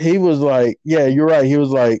 he was like, yeah, you're right. He was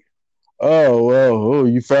like, oh,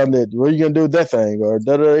 you found it. What are you going to do with that thing? Or,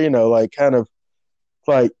 you know, like kind of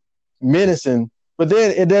like menacing. But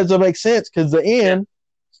then it doesn't make sense because the end,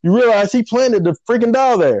 you realize he planted the freaking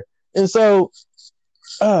doll there. And so,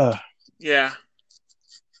 yeah.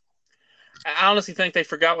 I honestly think they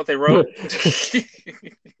forgot what they wrote.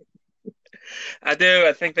 I do.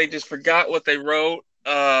 I think they just forgot what they wrote.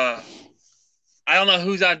 I don't know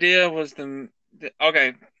whose idea was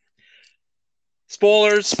okay.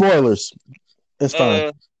 Spoilers. It's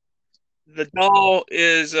fine. The doll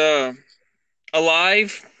is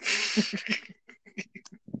alive.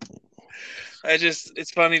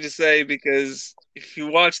 It's funny to say because if you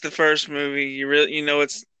watch the first movie, you know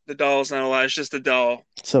it's the doll's not alive. It's just a doll.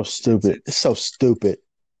 So stupid. It's so stupid.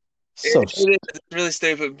 It's really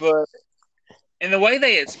stupid, but and the way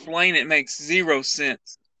they explain it makes zero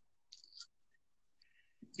sense.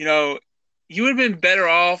 You know, you would have been better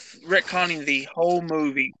off retconning the whole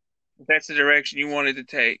movie if that's the direction you wanted to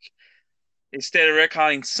take, instead of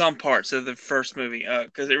retconning some parts of the first movie,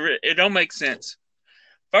 because it don't make sense.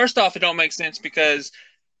 First off, it don't make sense because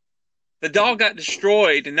the doll got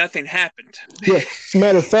destroyed and nothing happened. Yeah. As a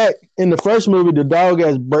matter of fact, in the first movie, the doll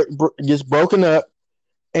gets broken up,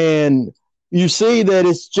 and you see that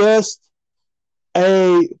it's just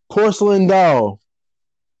a porcelain doll.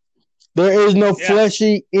 There is no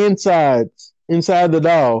fleshy inside the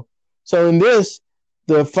doll. So in this,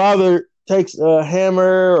 the father takes a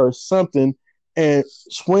hammer or something and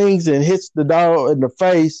swings and hits the doll in the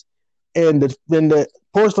face, and then the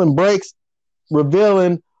porcelain breaks,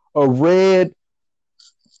 revealing a red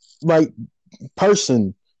like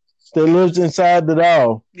person that lives inside the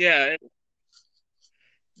doll. Yeah.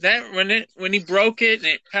 That when he broke it and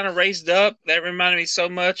it kind of raised up, that reminded me so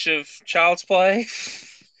much of Child's Play.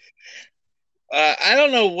 I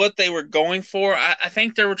don't know what they were going for. I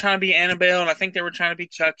think they were trying to be Annabelle, and I think they were trying to be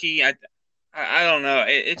Chucky. I don't know.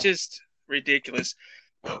 It's just ridiculous.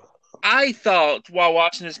 I thought while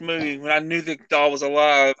watching this movie, when I knew the doll was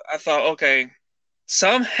alive, I thought, okay,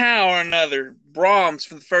 somehow or another, Brahms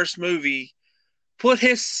from the first movie put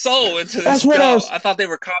his soul into this doll. I thought they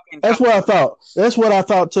were copying. That's what I thought. That's what I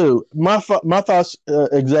thought too. My thoughts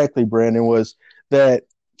exactly, Brandon, was that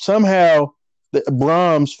somehow the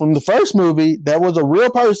Brahms from the first movie, that was a real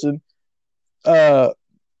person.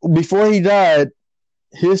 Before he died,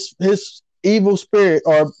 his evil spirit,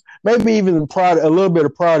 or maybe even a little bit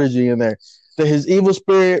of prodigy in there, that his evil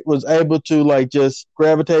spirit was able to like just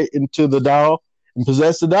gravitate into the doll and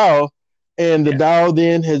possess the doll, and the doll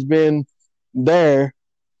then has been there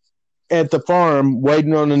at the farm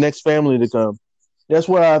waiting on the next family to come. That's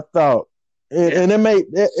what I thought, and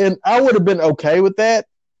and I would have been okay with that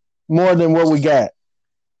more than what we got.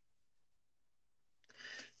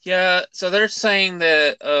 Yeah, so they're saying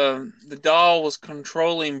that the doll was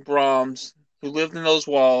controlling Brahms, who lived in those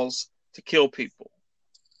walls, to kill people.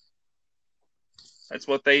 That's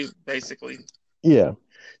what they basically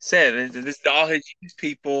said. This doll had used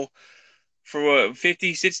people for what,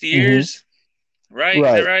 50, 60 years? Right? Is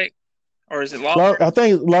that right? Or is it longer? I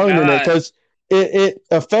think it's longer than that, because it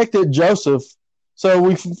affected Joseph. So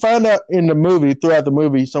we find out throughout the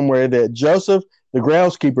movie somewhere, that Joseph, the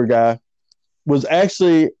groundskeeper guy, was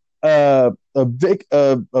actually a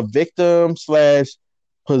victim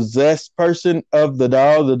 / possessed person of the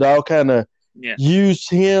doll. The doll kind of used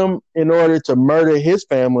him in order to murder his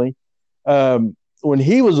family when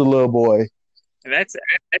he was a little boy. And that's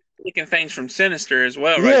taking things from Sinister as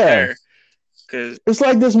well, right there. Because it's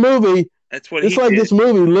like this movie. That's what it's like did. This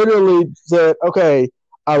movie literally said, "Okay,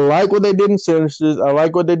 I like what they did in Sinister. I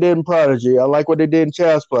like what they did in Prodigy. I like what they did in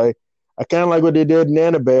Child's Play. I kind of like what they did in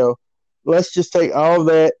Annabelle. Let's just take all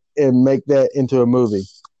that and make that into a movie."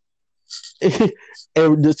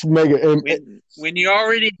 And just make it. When you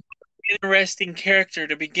already have an interesting character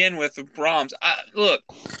to begin with Brahms, look.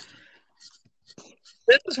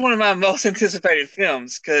 This was one of my most anticipated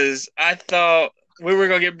films because I thought we were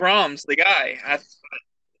going to get Brahms, the guy.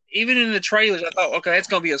 Even in the trailers, I thought, okay, that's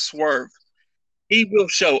going to be a swerve. He will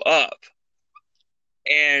show up.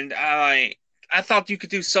 And I thought you could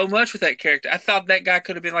do so much with that character. I thought that guy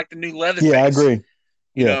could have been like the new Leatherface. Yeah, I agree.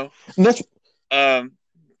 You know? And that's...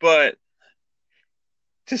 but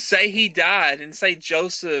to say he died and say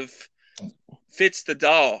Joseph fits the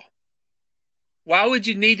doll, why would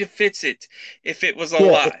you need to fix it if it was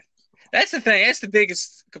alive? That's the thing. That's the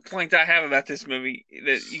biggest complaint I have about this movie.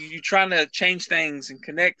 That you're trying to change things and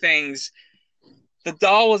connect things. The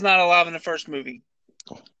doll was not alive in the first movie.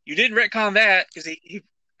 You didn't retcon that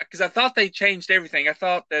because I thought they changed everything. I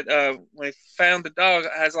thought that when they found the dog,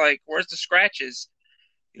 I was like, "Where's the scratches?"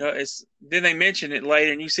 You know, then they mention it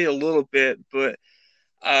later, and you see a little bit, but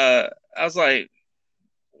I was like,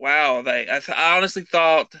 "Wow!" I honestly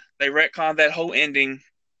thought they retconned that whole ending,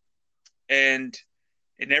 and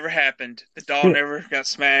it never happened. The doll never got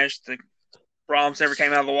smashed. The Brahms never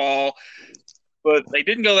came out of the wall. But they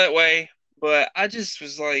didn't go that way. But I just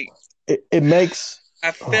was like... It makes...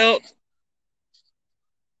 I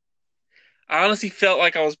honestly felt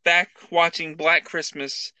like I was back watching Black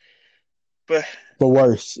Christmas. But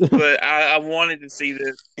worse. But I wanted to see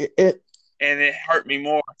this. And it hurt me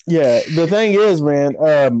more. Yeah, the thing is, man,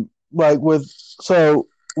 so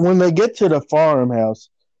when they get to the farmhouse,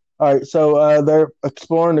 all right, so they're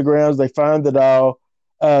exploring the grounds. They find the doll.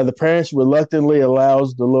 the parents reluctantly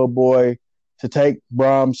allows the little boy to take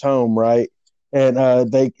Brahms home, right?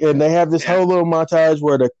 And they have this whole little montage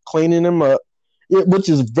where they're cleaning him up, which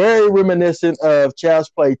is very reminiscent of Child's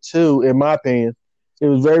Play 2, in my opinion. It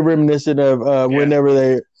was very reminiscent of whenever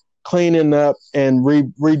they're cleaning up and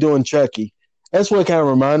redoing Chucky. That's what it kind of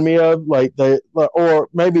reminded me of, or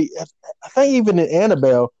maybe I think even in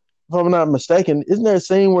Annabelle, if I'm not mistaken, isn't there a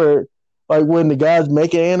scene where, like, when the guys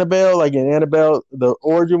making Annabelle, like in Annabelle, the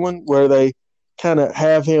origin one, where they kind of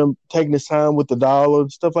have him taking his time with the doll and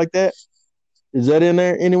stuff like that? Is that in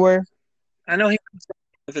there anywhere? I know he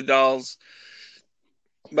with the dolls,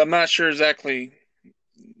 but I'm not sure exactly.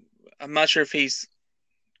 I'm not sure if he's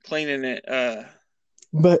cleaning it.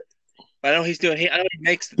 But I know he's doing. I know he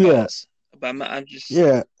makes the dolls, but I'm just.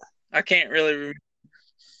 I can't really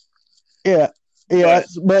remember. But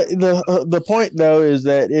the point though is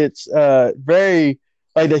that it's very,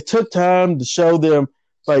 like, they took time to show them,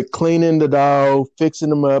 like, cleaning the doll,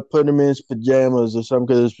 fixing him up, putting him in his pajamas or something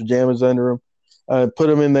because there's pajamas under him. Put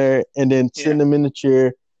him in there and then sitting him in the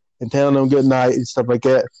chair and telling him good night and stuff like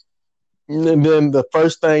that. And then the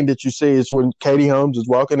first thing that you see is when Katie Holmes is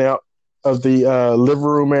walking out of the living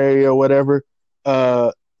room area or whatever.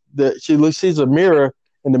 She sees a mirror.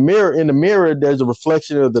 In the mirror, there's a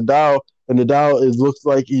reflection of the doll, and the doll looks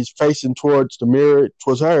like he's facing towards the mirror,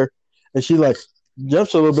 towards her. And she, like,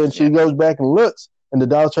 jumps a little bit, and she goes back and looks, and the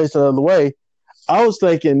doll's facing the other way. I was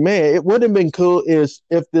thinking, man, it would have been cool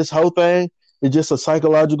if this whole thing is just a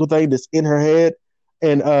psychological thing that's in her head,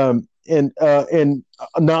 and not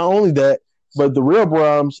only that, but the real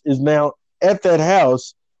Brahms is now at that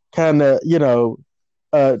house, kind of, not,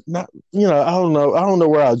 I don't know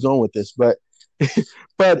where I was going with this, but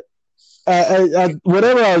but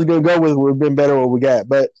whatever I was going to go with would have been better what we got.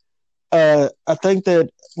 But I think that,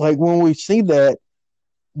 like, when we see that,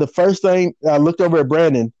 the first thing I looked over at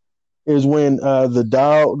Brandon is when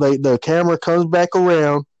the camera comes back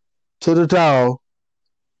around to the doll,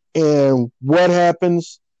 and what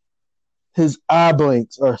happens? His eye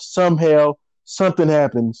blinks, or somehow something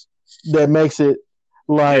happens that makes it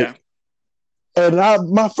like. And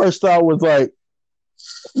my first thought was like,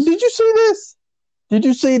 "Did you see this? Did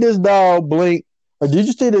you see this doll blink, or did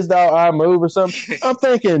you see this doll eye move or something?" I'm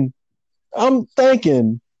thinking,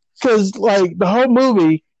 because, like, the whole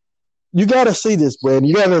movie, you got to see this, Brandon.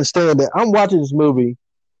 You got to understand that I'm watching this movie,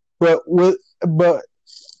 but with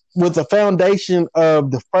the foundation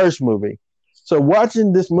of the first movie. So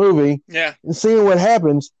watching this movie and seeing what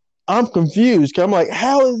happens, I'm confused. I'm like,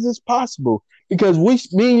 how is this possible? Because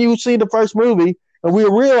me and you see the first movie, and we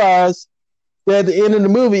realize that at the end of the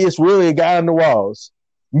movie, it's really a guy on the walls,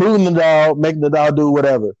 moving the doll, making the doll do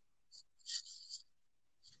whatever.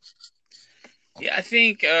 Yeah, I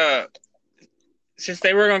think since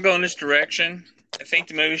they were going to go in this direction, I think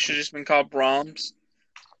the movie should have just been called Brahms,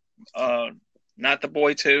 not The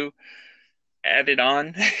Boy 2, added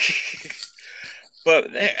on.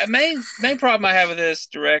 But the main problem I have with this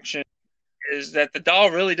direction is that the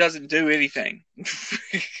doll really doesn't do anything.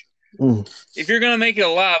 If you're going to make it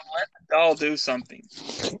alive, let the doll do something.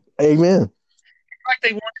 Amen. Like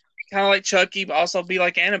they want it to be kind of like Chucky, but also be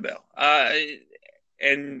like Annabelle.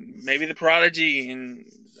 And maybe The Prodigy and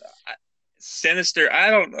Sinister.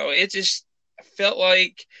 I don't know. It just felt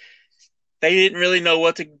like they didn't really know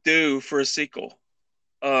what to do for a sequel.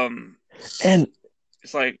 And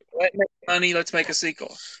it's like, let's make money, let's make a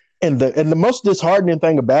sequel. And the most disheartening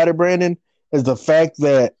thing about it, Brandon, is the fact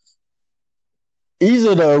that these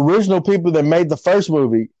are the original people that made the first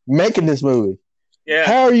movie making this movie. Yeah.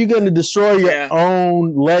 How are you going to destroy your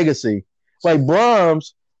own legacy? Like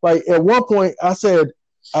Brahms, like at one point I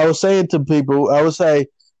was saying to people, I would say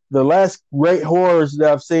the last great horrors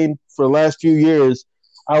that I've seen for the last few years,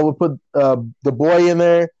 I would put The Boy in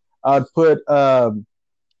there. I'd put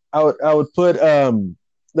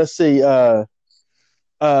let's see,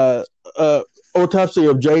 Autopsy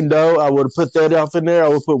of Jane Doe. I would have put that off in there. I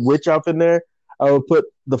would put Witch off in there. I would put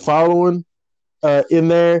The Following in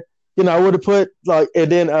there. I would have put, like, and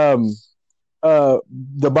then The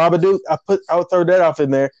Babadook. I would throw that off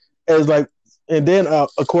in there as, like, and then of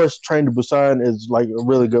course Train to Busan is, like, a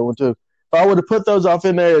really good one too. But I would have put those off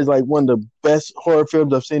in there as, like, one of the best horror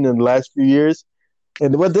films I've seen in the last few years.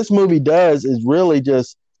 And what this movie does is really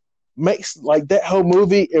just makes, like, that whole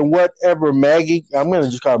movie and whatever Maggie, I'm going to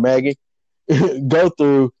just call her Maggie, go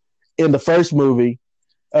through in the first movie,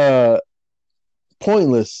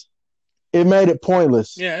 pointless. It made it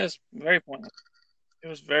pointless. Yeah, it was very pointless. It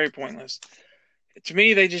was very pointless. To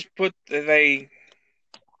me, they just they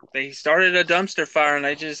started a dumpster fire and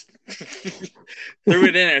they just threw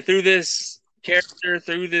it in there. Threw this character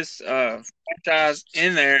through this franchise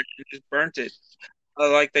in there and just burnt it,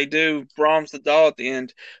 like they do Brahms the doll at the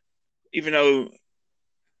end, even though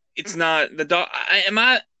it's not the doll.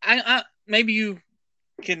 Maybe you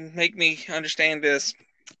can make me understand this.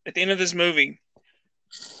 At the end of this movie,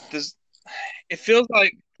 does it feels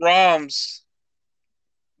like Brahms,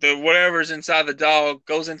 the whatever's inside the doll,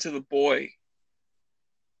 goes into the boy.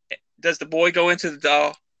 Does the boy go into the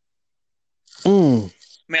doll? Mm. I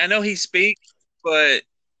mean, I know he speaks, but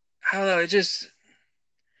I don't know. It just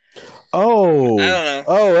Oh, I don't know.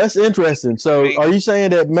 Oh, that's interesting. So, are you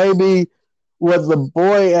saying that maybe what the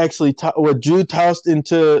boy actually, what Jude tossed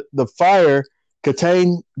into the fire,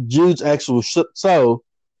 contained Jude's actual soul,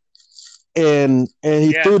 and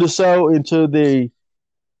he threw the soul into the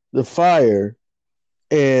fire,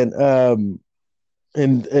 and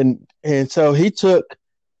so he took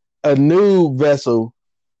a new vessel,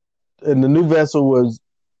 and the new vessel was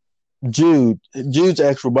Jude's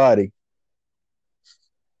actual body.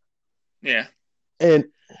 Yeah. And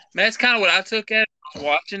that's kind of what I took at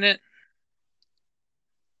watching it.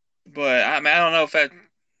 But I don't know if that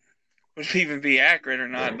would even be accurate or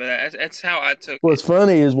not, but that's how I took it. What's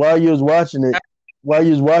funny is while you was watching it,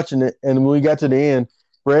 and when we got to the end,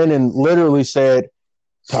 Brandon literally said,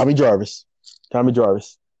 Tommy Jarvis. Tommy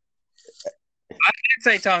Jarvis. I didn't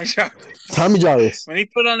say Tommy Jarvis. Tommy Jarvis. When he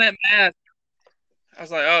put on that mask, I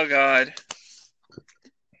was like, oh, God.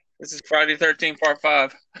 This is Friday the 13th, Part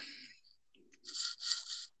 5.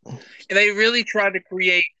 And they really tried to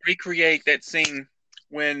recreate that scene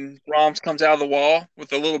when Brahms comes out of the wall with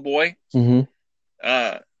the little boy. Mm-hmm.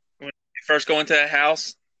 When they first go into that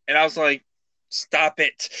house. And I was like, stop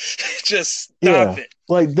it. Just stop it.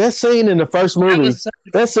 Like that scene in the first movie,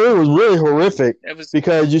 that scene was really horrific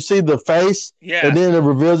because you see the face and then it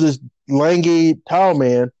reveals this lanky, tall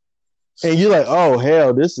man. And you're like, oh,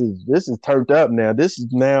 hell, this is turned up now. This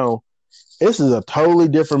is a totally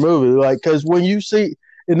different movie. Like, because when you see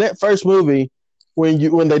in that first movie,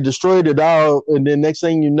 when they destroy the doll, and then next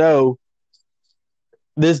thing you know,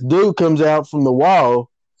 this dude comes out from the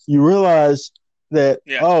wall, you realize that,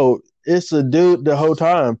 oh, it's a dude the whole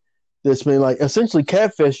time that's been like essentially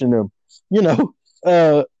catfishing them,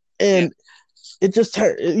 and it just,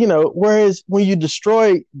 whereas when you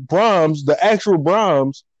destroy Brahms, the actual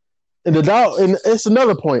Brahms, and the doll, and it's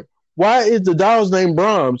another point. Why is the doll's name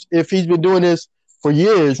Brahms if he's been doing this for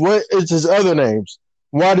years? What is his other names?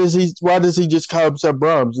 Why does he just call himself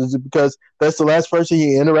Brahms? Is it because that's the last person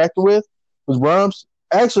he interacted with was Brahms?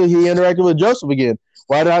 Actually, he interacted with Joseph again.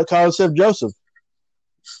 Why did I call himself Joseph?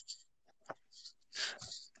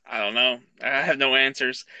 I don't know. I have no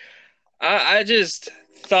answers. I just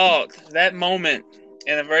thought that moment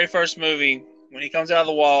in the very first movie when he comes out of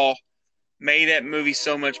the wall made that movie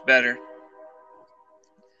so much better.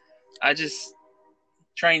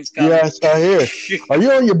 Train's coming. Yes, I hear. Are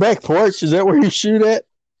you on your back porch? Is that where you shoot at?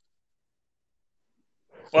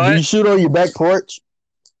 What? Do you shoot on your back porch?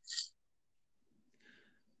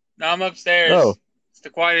 No, I'm upstairs. Oh. It's the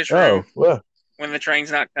quietest room. Oh, well. When the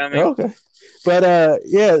train's not coming. Okay. But,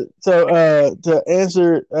 so to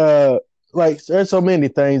answer, like, there's so many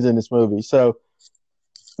things in this movie. So,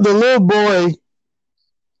 the little boy,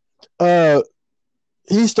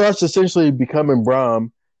 he starts essentially becoming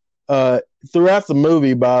Brahm throughout the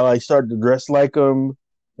movie by like starting to dress like him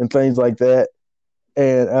and things like that.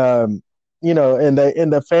 And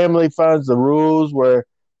and the family finds the rules where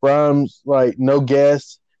Brahms like no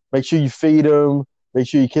guests, make sure you feed him, make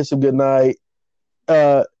sure you kiss him goodnight.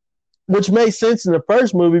 Which made sense in the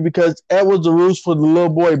first movie because that was the rules for the little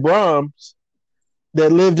boy Brahms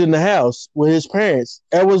that lived in the house with his parents.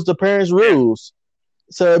 That was the parents' rules.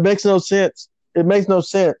 So it makes no sense. It makes no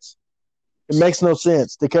sense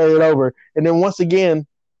to carry it over. And then once again,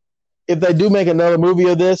 if they do make another movie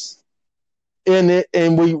of this, and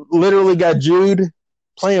we literally got Jude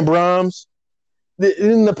playing Brahms,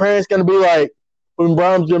 then the parents gonna be like,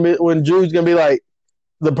 when Jude's gonna be like,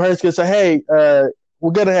 the parents gonna say, hey,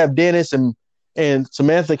 we're gonna have Dennis and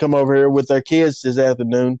Samantha come over here with their kids this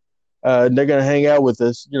afternoon. They're gonna hang out with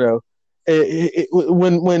us,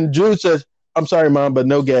 when Jude says, I'm sorry, Mom, but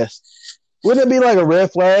no guests. Wouldn't it be like a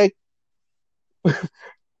red flag?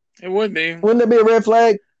 It would be. Wouldn't it be a red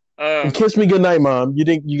flag? Kiss me goodnight, Mom.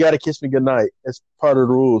 You got to kiss me goodnight. It's part of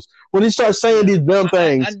the rules. When he starts saying these dumb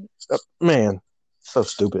things, man, so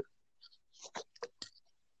stupid.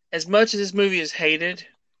 As much as this movie is hated,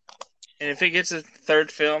 and if it gets a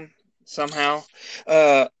third film somehow,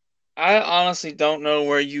 I honestly don't know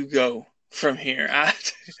where you go from here. I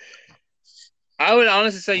would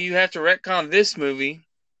honestly say you have to retcon this movie,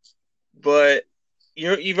 but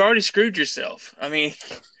you've already screwed yourself. I mean,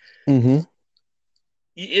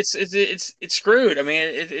 it's screwed. I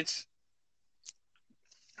mean,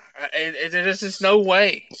 there's just no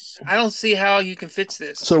way. I don't see how you can fix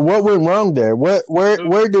this. So what went wrong there?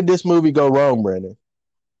 Where did this movie go wrong, Brandon?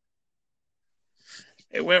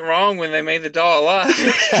 It went wrong when they made the doll alive.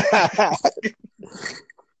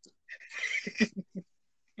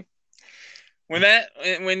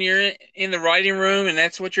 When you're in the writing room and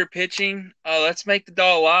that's what you're pitching, let's make the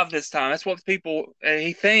doll alive this time. That's what people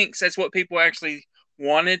he thinks that's what people actually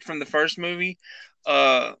wanted from the first movie.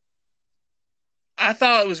 I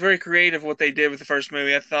thought it was very creative what they did with the first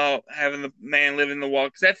movie. I thought having the man live in the wall,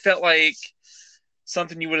 because that felt like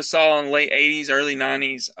something you would have saw in the late 80s, early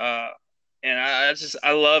 90s. And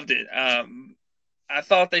I loved it. I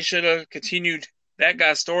thought they should have continued that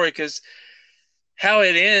guy's story, because how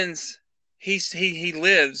it ends, he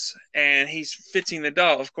lives and he's fixing the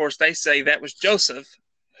doll. Of course, they say that was Joseph,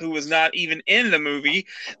 who was not even in the movie,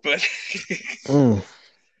 but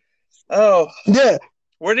oh yeah,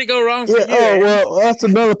 where did it go wrong for you? Oh well, that's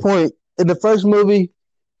another point. In the first movie,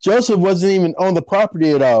 Joseph wasn't even on the property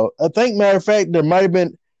at all. I think, matter of fact, there might have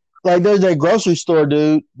been, like, there's that grocery store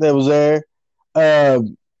dude that was there.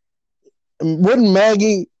 Wouldn't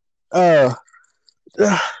Maggie?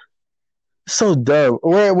 So dumb.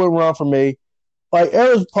 Where it went wrong for me, like,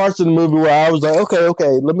 there was parts of the movie where I was like, okay,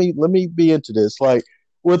 let me be into this. Like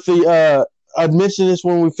with the I mentioned this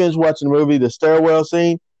when we finished watching the movie, the stairwell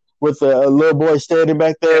scene with a little boy standing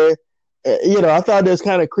back there. I thought it was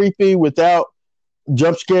kind of creepy without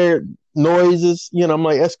jump scare noises. I'm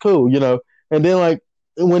like, that's cool. And then, like,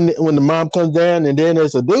 when the mom comes down and then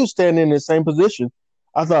there's a dude standing in the same position,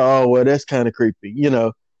 I thought, oh well, that's kind of creepy.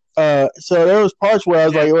 So there was parts where I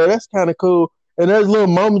was like, well, that's kind of cool. And there's little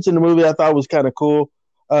moments in the movie I thought was kind of cool.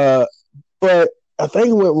 But I think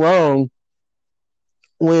it went wrong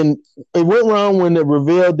when it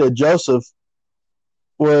revealed that Joseph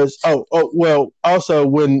was, also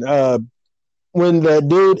when that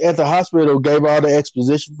dude at the hospital gave all the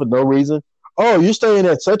exposition for no reason. Oh, you're staying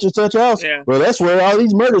at such and such house? Yeah. Well, that's where all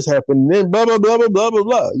these murders happen. And then blah, blah, blah, blah, blah, blah,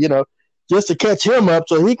 blah, just to catch him up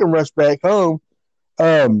so he can rush back home.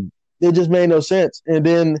 It just made no sense. And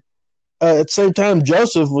then at the same time,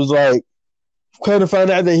 Joseph was like, kind to find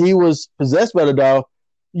out that he was possessed by the doll,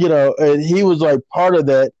 and he was like part of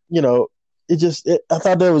that, I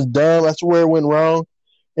thought that was dumb. That's where it went wrong.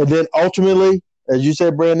 And then ultimately, as you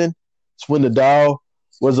said, Brandon, it's when the doll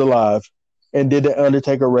was alive and did the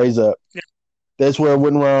Undertaker raise up. Yeah. That's where it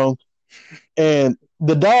went wrong. And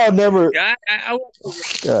the doll never. Yeah,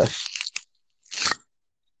 Gosh.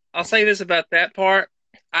 I'll say this about that part.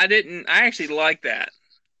 I actually liked that.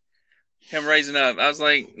 Him raising up. I was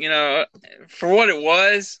like, for what it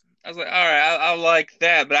was, I was like, all right, I like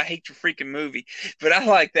that, but I hate your freaking movie. But I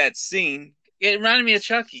like that scene. It reminded me of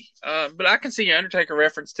Chucky. But I can see your Undertaker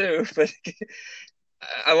reference too. But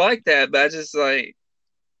I like that, but I just like,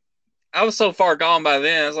 I was so far gone by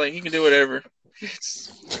then. I was like, you can do whatever. It's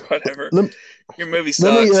whatever. Your movie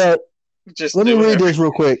sucks. Let me read this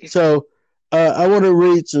real quick. So I want to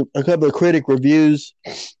read a couple of critic reviews.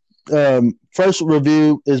 First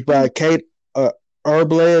review is by Kate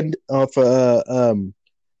Arbland off Rotten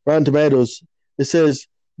Tomatoes. It says,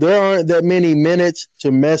 there aren't that many minutes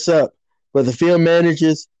to mess up, but the film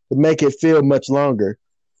manages to make it feel much longer.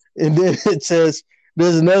 And then it says,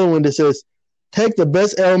 there's another one that says, take the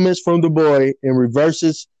best elements from The Boy and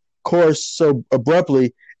reverses course so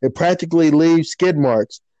abruptly it practically leaves skid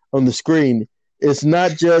marks on the screen. It's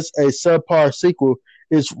not just a subpar sequel,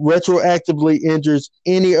 it retroactively injures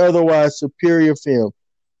any otherwise superior film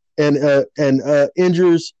and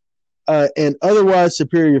injures an otherwise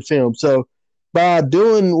superior film. So by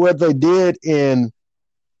doing what they did in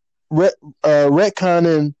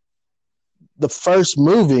retconning the first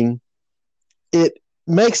movie, it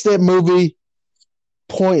makes that movie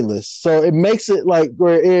pointless. So it makes it like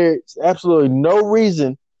where there's absolutely no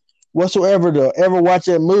reason whatsoever to ever watch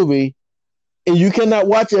that movie. And you cannot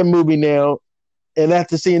watch that movie now, and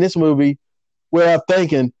after seeing this movie, without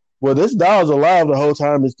thinking, well, this doll's alive the whole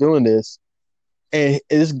time it's doing this. And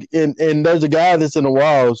there's a guy that's in the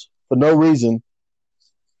walls for no reason.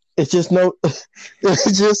 It's just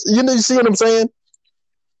it's just, you see what I'm saying?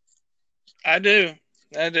 I do.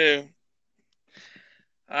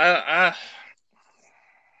 I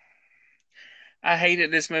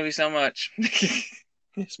hated this movie so much.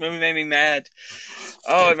 This movie made me mad.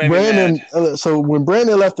 Oh, it made me mad. So when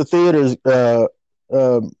Brandon left the theaters,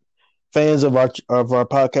 fans of our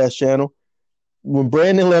podcast channel, when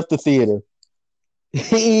Brandon left the theater,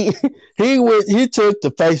 he took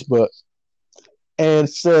to Facebook and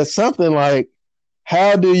said something like,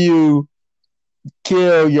 "How do you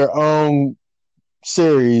kill your own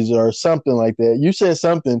series or something like that. You said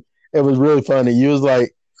something that was really funny. You was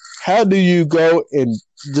like, how do you go and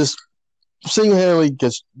just single-handedly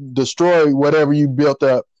destroy whatever you built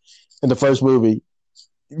up in the first movie?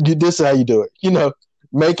 This is how you do it.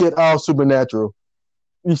 Make it all supernatural.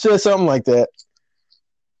 You said something like that.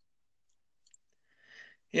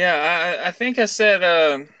 Yeah, I think I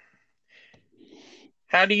said,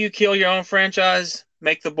 how do you kill your own franchise?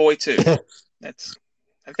 Make The Boy 2.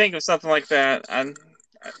 I think it was something like that.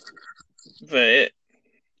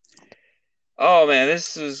 Oh man,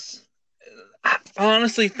 I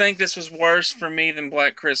honestly think this was worse for me than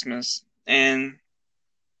Black Christmas. And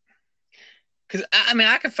because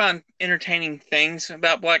I can find entertaining things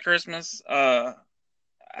about Black Christmas. I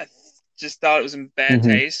just thought it was in bad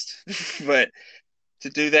taste, but to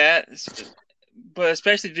do that, but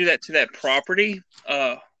especially to do that to that property.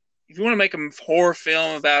 If you want to make a horror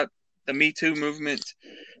film about the Me Too movement,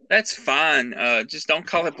 that's fine. Just don't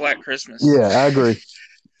call it Black Christmas. Yeah, I agree.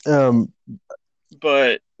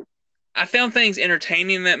 But I found things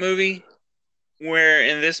entertaining in that movie, where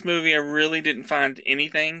in this movie I really didn't find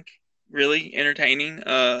anything really entertaining.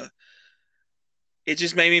 It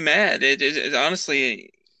just made me mad. It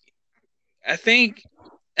honestly, I think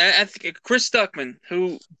Chris Stuckman,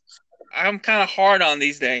 who I'm kind of hard on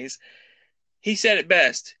these days, he said it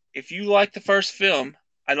best. If you like the first film,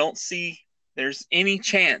 I don't see there's any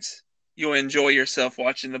chance you'll enjoy yourself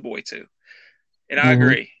watching The Boy 2. And I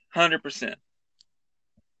agree, 100%.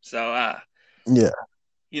 So, yeah.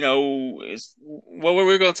 What we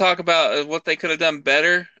were going to talk about, what they could have done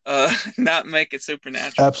better, not make it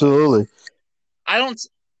supernatural. Absolutely.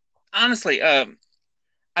 Honestly, I've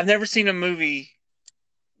never seen a movie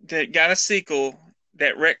that got a sequel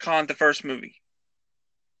that retconned the first movie.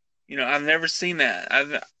 I've never seen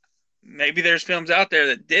that. Maybe there's films out there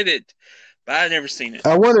that did it, but I've never seen it.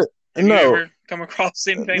 I want to. Have you ever come across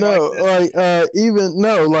anything like this?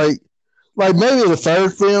 Like maybe the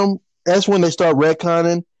third film. That's when they start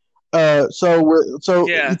retconning. So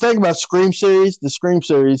you think about the Scream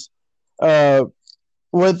series.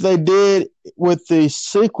 What they did with the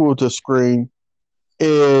sequel to Scream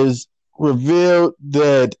is revealed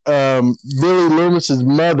that Billy Loomis's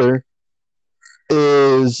mother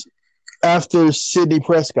is after Sidney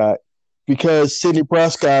Prescott, because Sidney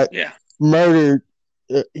Prescott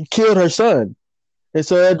killed her son, and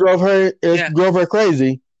so that drove her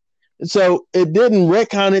crazy. So it didn't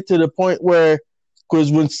retcon it to the point where,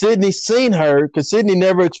 because when Sidney seen her, because Sidney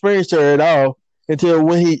never experienced her at all until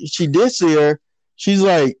when she did see her, she's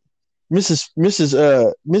like, Mrs.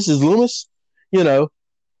 Loomis,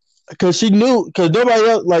 because she knew, because nobody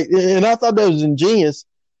else, and I thought that was ingenious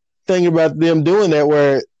thing about them doing that,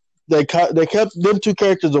 where they kept them two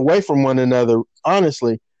characters away from one another,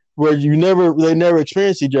 honestly, where they never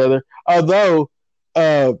experienced each other. Although,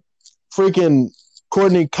 freaking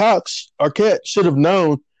Courtney Cox Arquette should have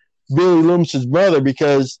known Billy Loomis's brother,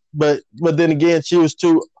 but then again, she was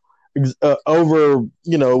too over,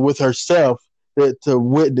 with herself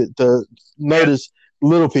to notice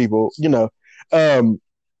little people, and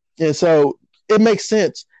so it makes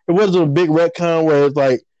sense. It wasn't a big retcon where it's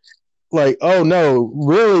like, oh no,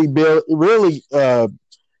 really,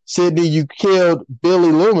 Sidney, you killed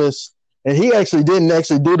Billy Loomis, and he actually didn't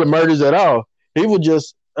do the murders at all. He was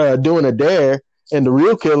just doing a dare, and the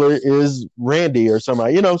real killer is Randy or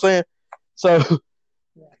somebody. You know what I'm saying? So,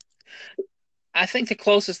 I think the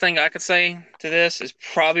closest thing I could say to this is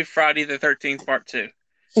probably Friday the 13th Part 2,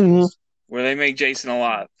 where they made Jason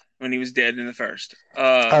alive when he was dead in the first.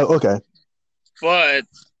 Okay. But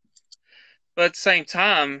at the same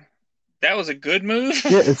time, that was a good move.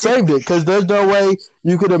 Yeah, it saved it, because there's no way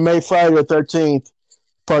you could have made Friday the 13th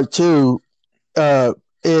Part 2 in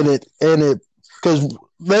it, because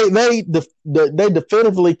they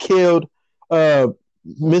definitively killed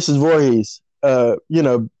Mrs. Voorhees.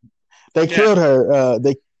 They killed her.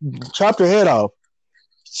 They chopped her head off.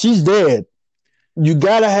 She's dead. You're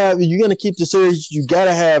gonna keep the series. You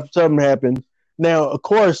gotta have something happen. Now, of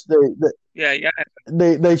course,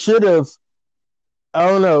 they should have. I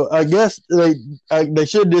don't know. I guess they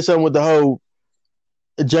should have did something with the whole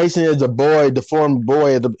Jason as a boy, deformed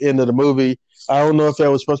boy at the end of the movie. I don't know if that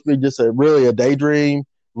was supposed to be just really a daydream.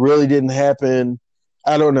 Really didn't happen.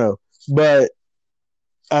 I don't know. But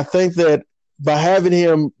I think that by having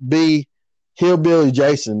him be Hillbilly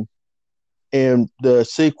Jason in the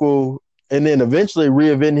sequel, and then eventually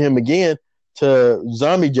reinventing him again to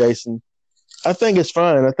Zombie Jason, I think it's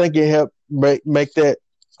fine. I think it helped make that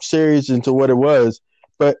series into what it was.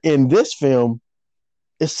 But in this film,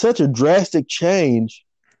 it's such a drastic change.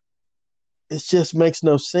 It just makes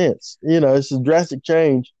no sense. It's a drastic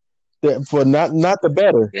change For not the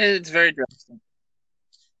better. Yeah, it's very drastic.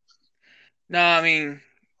 No, I mean,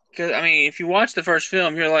 cause I mean, if you watch the first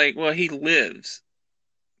film, you're like, well, he lives.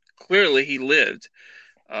 Clearly, he lived.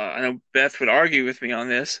 I know Beth would argue with me on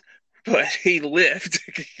this, but he lived.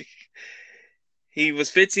 He was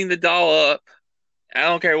fixing the doll up. I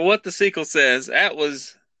don't care what the sequel says. That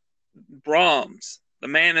was Brahms, the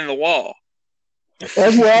man in the wall.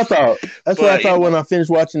 That's what I thought. That's what I thought Anyway, when I finished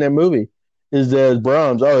watching that movie. Is that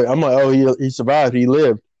Brahms? Oh, I'm like, oh, he survived. He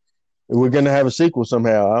lived. We're gonna have a sequel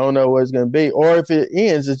somehow. I don't know what it's gonna be, or if it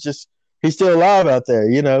ends, it's just he's still alive out there.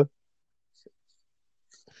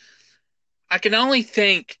 I can only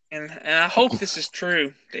think, and I hope this is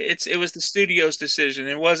true. It was the studio's decision.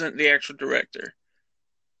 It wasn't the actual director.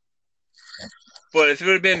 But if it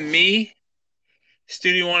would have been me,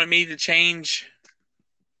 studio wanted me to change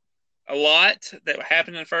a lot that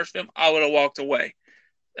happened in the first film, I would have walked away.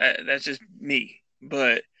 That's just me.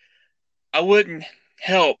 But I wouldn't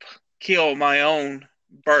help kill my own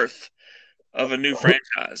birth of a new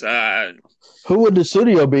franchise. Who would the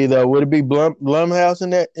studio be though? Would it be Blumhouse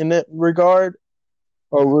in that regard,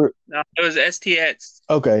 or No, it was STX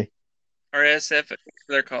okay? or SF.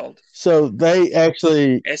 They're called So they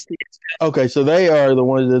actually STX. okay. So they are the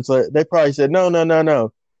ones that's like they probably said no, no, no,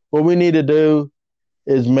 no. What we need to do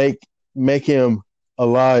is make him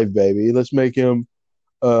alive, baby. Let's make him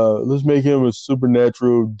a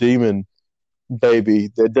supernatural demon baby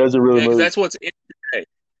that doesn't really move. That's what's in today.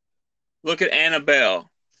 Look at Annabelle.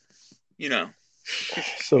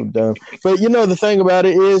 So dumb. But the thing about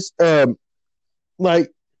it is,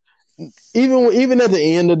 like even at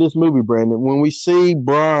the end of this movie, Brandon, when we see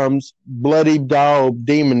Brahms' bloody doll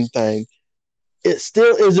demon thing, it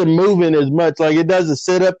still isn't moving as much. Like it does a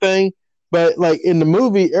sit up thing, but like in the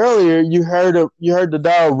movie earlier, you heard the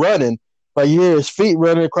doll running. Like you hear his feet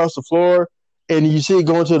running across the floor, and you see it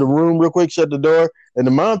go into the room real quick, shut the door, and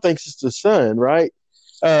the mom thinks it's the son, right?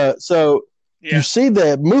 So you see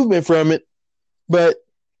that movement from it, but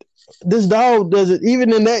this doll doesn't.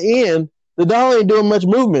 Even in that end, the doll ain't doing much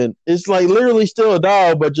movement. It's like literally still a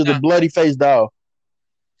doll, but just a bloody faced doll.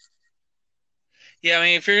 Yeah, I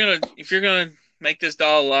mean, if you're gonna make this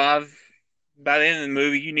doll alive, by the end of the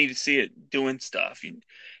movie, you need to see it doing stuff.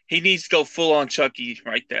 He needs to go full on Chucky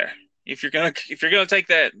right there. If you're gonna take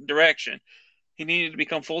that direction, he needed to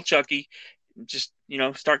become full Chucky. Just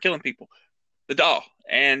start killing people. The doll,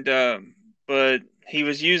 and but he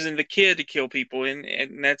was using the kid to kill people,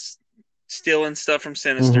 and that's stealing stuff from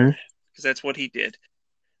Sinister because that's what he did.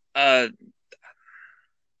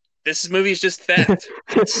 This movie is just theft.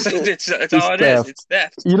 It's all it theft. is. It's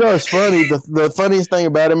theft. It's funny. The funniest thing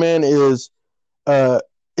about it, man, is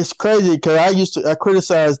it's crazy because I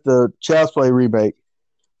criticized the Child's Play remake,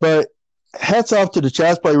 but hats off to the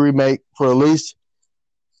Child's Play remake for at least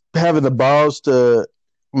having the balls to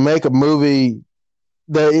make a movie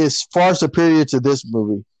that is far superior to this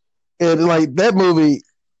movie. And like that movie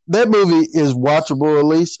is watchable at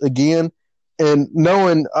least again. And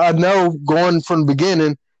I know going from the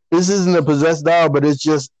beginning, this isn't a possessed doll, but it's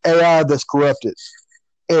just AI that's corrupted.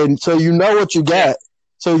 And so you know what you got.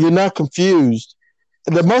 So you're not confused.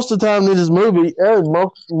 The most of the time in this movie,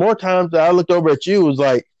 more times that I looked over at you was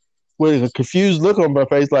like with a confused look on my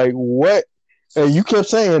face, like, what? And you kept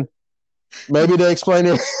saying, maybe they explain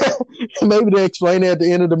it. Maybe they explain it at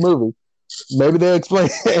the end of the movie. Maybe they explain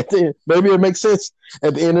it at the end. Maybe it makes sense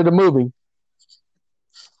at the end of the movie.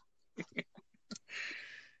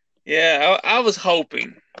 Yeah, I was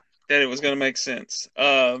hoping that it was going to make sense.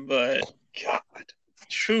 But God,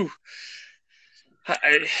 whew,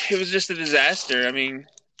 it was just a disaster. I mean,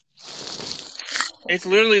 it's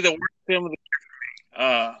literally the worst film of the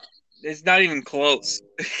year. It's not even close.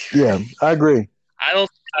 Yeah, I agree. I don't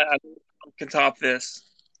think I can top this.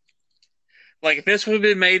 Like if this would have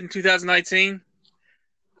been made in 2019,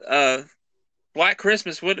 Black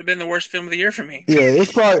Christmas would have been the worst film of the year for me. Yeah,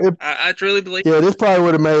 it's probably. I truly believe. Yeah, this probably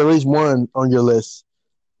would have made at least one on your list.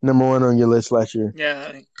 Number one on your list last year.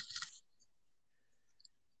 Yeah.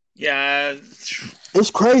 Yeah. It's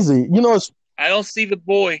crazy. I don't see the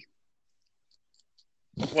boy.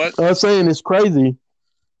 What? I was saying it's crazy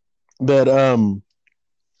that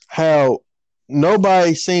how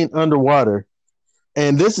nobody's seen Underwater,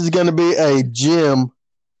 and this is going to be a gem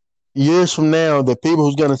years from now that people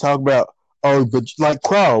who's going to talk about. Oh, but like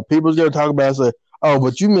Crawl, people's going to talk about say, oh,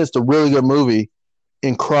 but you missed a really good movie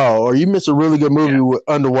in Crawl, or you missed a really good movie with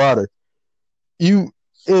Underwater. And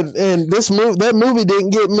that movie didn't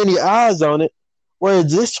get many eyes on it,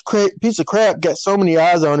 whereas this piece of crap got so many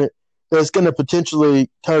eyes on it that it's going to potentially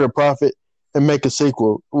turn a profit and make a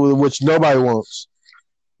sequel, which nobody wants.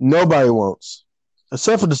 Nobody wants.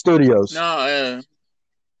 except for the studios. No,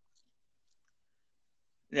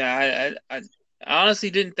 yeah, I honestly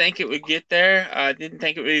didn't think it would get there. I didn't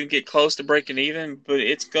think it would even get close to breaking even, but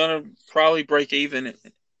it's gonna probably break even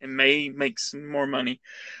and may make some more money.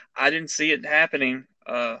 I didn't see it happening,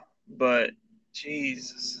 but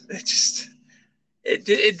Jesus,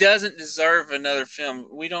 it doesn't deserve another film.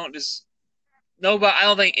 We don't just nobody. I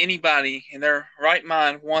don't think anybody in their right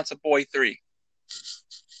mind wants a Boy 3.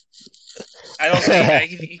 I don't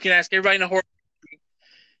think you can ask everybody in the horror.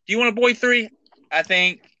 Do you want a Boy 3? I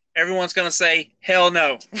think everyone's gonna say hell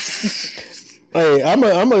no. Hey, I'm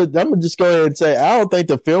just go ahead and say I don't think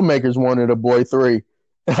the filmmakers wanted a Boy 3.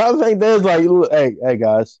 I think there's like, hey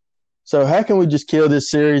guys, so how can we just kill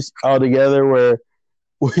this series altogether? Where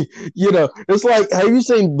we, it's like, have you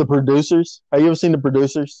seen The Producers? Have you ever seen The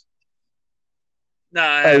Producers? No,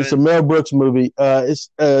 I It's a haven't. Mel Brooks movie. It's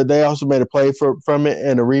they also made a play from it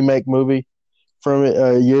and a remake movie from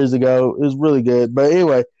it years ago. It was really good. But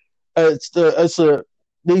anyway, it's a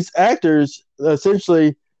these actors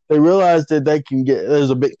essentially they realize that they can get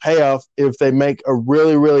there's a big payoff if they make a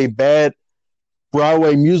really really bad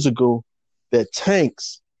Broadway musical that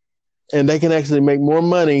tanks, and they can actually make more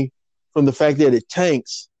money from the fact that it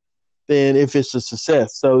tanks than if it's a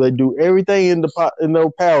success. So they do everything in their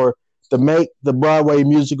power to make the Broadway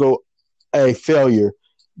musical a failure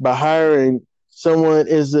by hiring someone.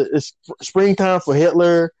 It's springtime for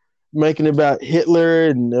Hitler, making it about Hitler,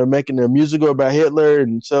 and they're making a musical about Hitler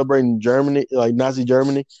and celebrating Germany, like Nazi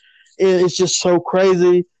Germany. And it's just so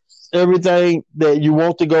crazy. Everything that you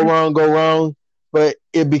want to go wrong, but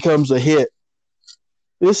it becomes a hit.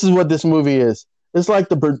 This is what this movie is. It's like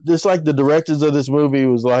the directors of this movie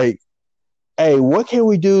was like, hey, what can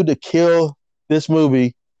we do to kill this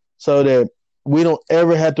movie so that we don't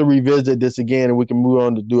ever have to revisit this again and we can move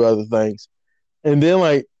on to do other things? And then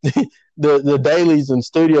like the dailies and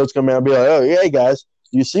studios come out and be like, oh yeah, guys,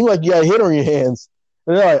 you seem like you got a hit on your hands.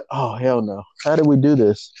 And they're like, oh hell no, how did we do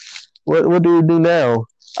this? What do we do now?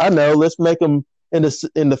 I know, let's make them in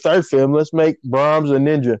the third film. Let's make Brahms a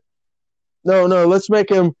ninja. No, let's make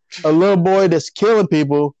him a little boy that's killing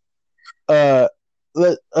people.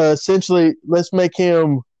 Essentially, let's make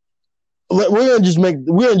him. We're gonna just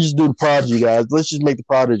do the Prodigy, guys. Let's just make the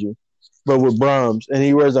Prodigy, but with Brahms, and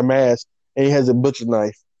he wears a mask and he has a butcher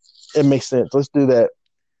knife. It makes sense. Let's do that.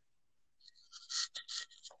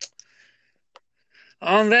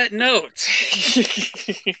 On that note,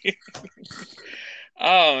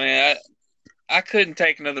 oh man, I couldn't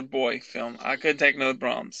take another Boy film. I couldn't take another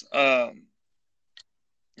Brahms.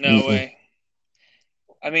 No Mm-mm. way.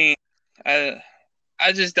 I mean, I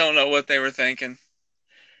I just don't know what they were thinking.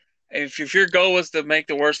 If your goal was to make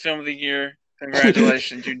the worst film of the year,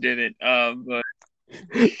 congratulations, you did it. But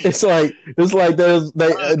it's like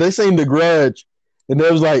they seen The Grudge, and they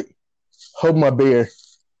was like, hold my beer.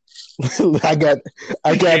 I got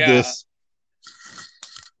yeah, this.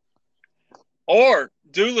 or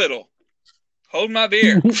Doolittle, hold my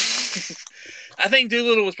beer. I think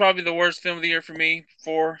Doolittle was probably the worst film of the year for me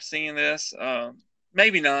for seeing this.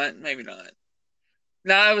 Maybe not. Maybe not.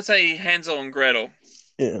 No, I would say Hansel and Gretel.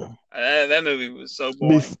 Yeah. That movie was so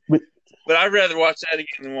boring. Bef- be- But I'd rather watch that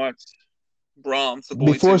again than watch Brahms, The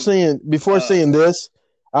Boy before 2. seeing this,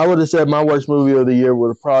 I would have said my worst movie of the year would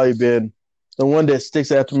have probably been the one that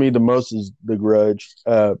sticks out to me the most is The Grudge.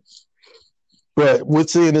 But with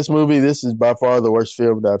seeing this movie, this is by far the worst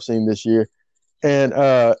film that I've seen this year. And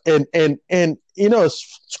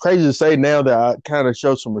it's crazy to say now that I kind of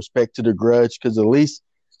show some respect to The Grudge because at least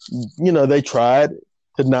they tried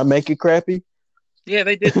to not make it crappy. Yeah,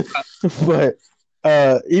 they did. But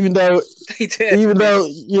even though They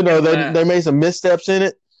did. they made some missteps in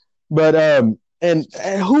it, but and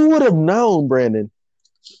who would have known, Brandon?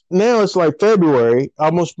 Now it's like February,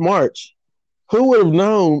 almost March. Who would have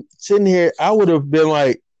known sitting here? I would have been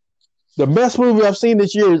like, the best movie I've seen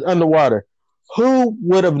this year is Underwater. Who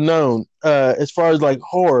would have known as far as like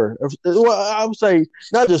horror? Well, I would say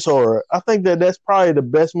not just horror. I think that's probably the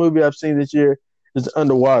best movie I've seen this year is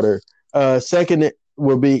Underwater. Second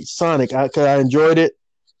will be Sonic because I enjoyed it.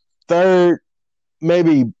 Third,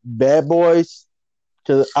 maybe Bad Boys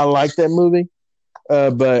because I like that movie.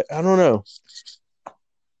 But I don't know.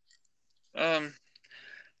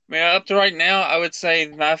 Up to right now, I would say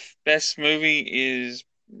my best movie is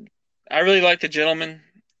I really like The Gentleman,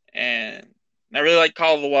 and I really like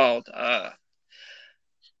Call of the Wild. I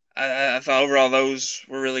thought overall those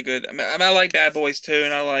were really good. I like Bad Boys too,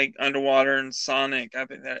 and I like Underwater and Sonic. I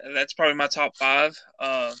think that's probably my top five.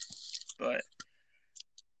 But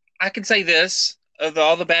I can say this: of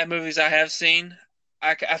all the bad movies I have seen,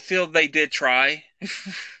 I feel they did try.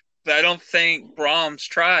 But I don't think Brahms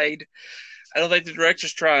tried. I don't think the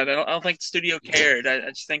directors tried. I don't think the studio cared. I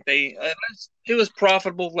just think it was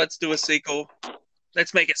profitable. Let's do a sequel.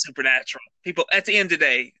 Let's make it supernatural. People, at the end of the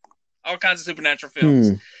day, all kinds of supernatural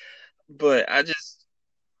films. But it's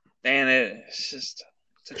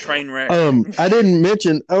a train wreck. I didn't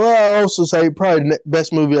mention. Well, I also say probably the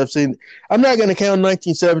best movie I've seen. I'm not going to count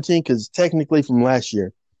 1917 because it's technically from last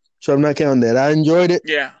year, so I'm not counting that. I enjoyed it,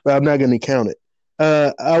 yeah, but I'm not going to count it.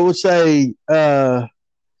 I would say that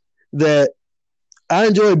I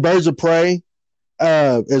enjoyed Birds of Prey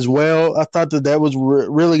as well. I thought that was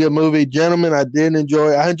really good movie. Gentlemen, I did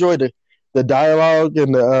enjoy. I enjoyed the dialogue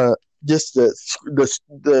and just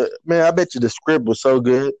the man. I bet you the script was so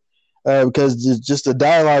good because just the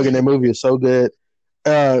dialogue in that movie is so good.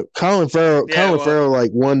 Colin Farrell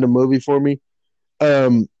like won the movie for me.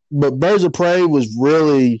 But Birds of Prey was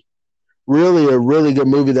really a really good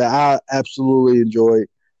movie that I absolutely enjoyed.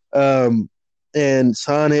 And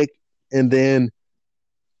Sonic, and then,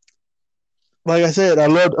 like I said, I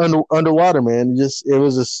loved Underwater, man. It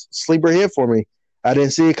was a sleeper hit for me. I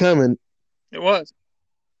didn't see it coming. It was.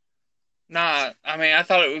 Nah, I mean, I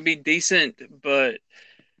thought it would be decent, but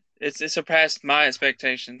it surpassed my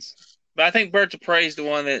expectations. But I think Birds of Prey is the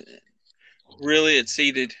one that really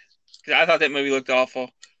exceeded. Cause I thought that movie looked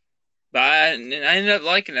awful. But I ended up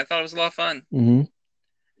liking it. I thought it was a lot of fun. Mm-hmm.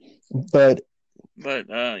 But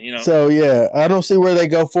So, yeah, I don't see where they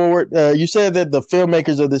go forward. You said that the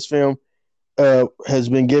filmmakers of this film has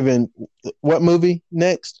been given what movie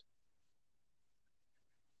next?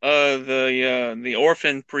 The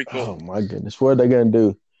Orphan prequel. Oh, my goodness. What are they going to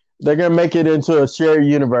do? They're going to make it into a shared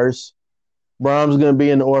universe. Brahms going to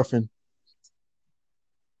be an orphan.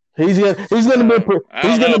 He was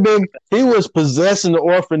possessing the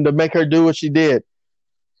orphan to make her do what she did.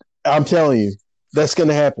 I'm telling you, that's going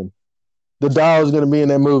to happen. The doll is going to be in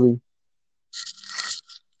that movie.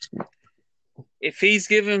 If he's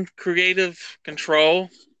given creative control,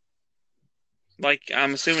 like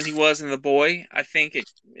I'm assuming he was in The Boy, I think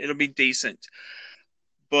it'll be decent.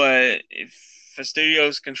 But if the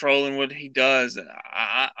studio's controlling what he does,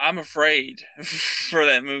 I'm afraid for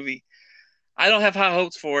that movie. I don't have high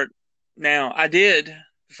hopes for it now. I did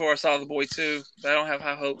before I saw The Boy 2, but I don't have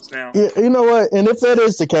high hopes now. Yeah, you know what? And if that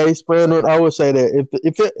is the case, Brandon, I would say that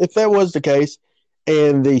if that was the case,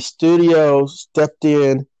 and the studio stepped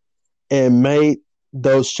in and made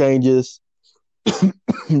those changes to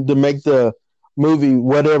make the movie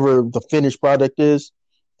whatever the finished product is,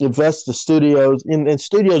 if that's the studios, and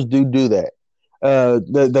studios do that,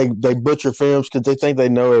 they butcher films because they think they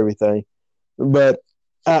know everything. But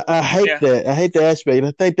I hate that. I hate the aspect.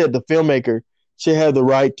 I think that the filmmaker should have the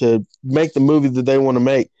right to make the movie that they want to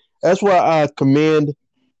make. That's why I commend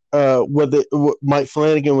what Mike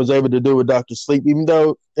Flanagan was able to do with Dr. Sleep, even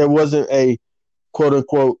though it wasn't a quote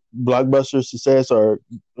unquote blockbuster success or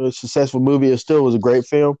a successful movie, it still was a great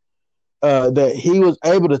film. That he was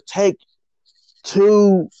able to take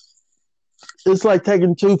it's like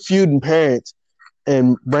taking two feuding parents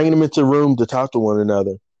and bringing them into a room to talk to one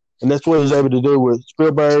another. And that's what he was able to do with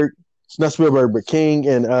not Spielberg, but King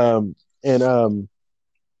and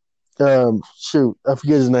shoot, I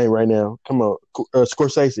forget his name right now. Come on,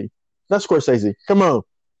 Scorsese. Not Scorsese. Come on.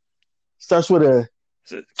 Starts with a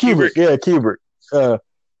Kubrick. Yeah, Kubrick.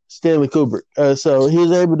 Stanley Kubrick. So he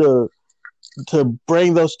was able to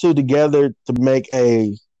bring those two together to make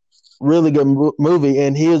a really good movie,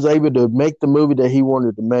 and he was able to make the movie that he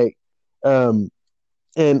wanted to make.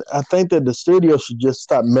 And I think that the studio should just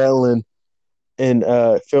stop meddling in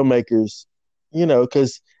filmmakers,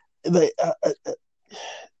 because they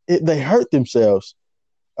hurt themselves.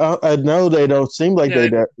 I know they don't seem like they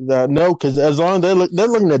know, because as long as they're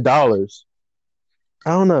looking at dollars. I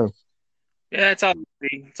don't know. Yeah, it's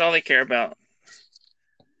all they care about.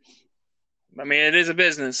 I mean, it is a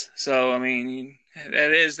business, so I mean,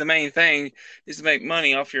 that is the main thing, is to make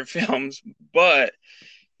money off your films. But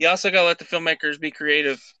you also got to let the filmmakers be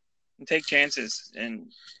creative and take chances.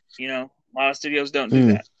 And a lot of studios don't do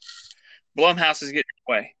that. Blumhouse is getting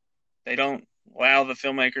away. They don't allow the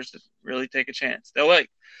filmmakers to really take a chance. They'll let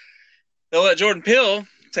Jordan Peele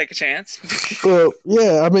take a chance. Well,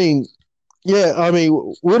 I mean,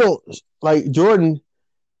 we don't like Jordan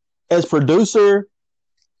as producer.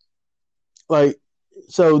 Like,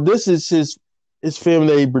 so this is his film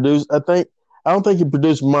that he produced. I don't think he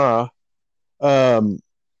produced Ma, but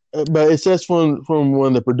it says from one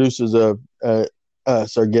of the producers of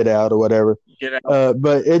Us or Get Out or whatever. Get Out.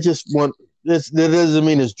 But it just that doesn't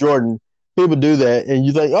mean it's Jordan. People do that, and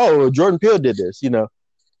you think, oh, Jordan Peele did this.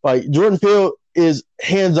 Like Jordan Peele is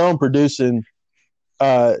hands-on producing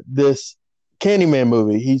this Candyman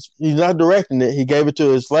movie. He's not directing it. He gave it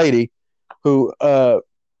to his lady, who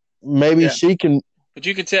maybe she can. But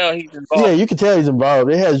you can tell he's involved. Yeah, you can tell he's involved.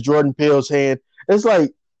 It has Jordan Peele's hand. It's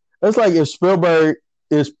like if Spielberg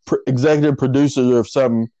is executive producer of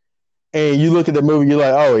something, and you look at the movie, you're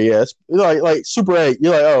like, oh yeah, it's like Super 8.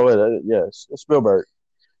 You're like, oh yes, it's Spielberg.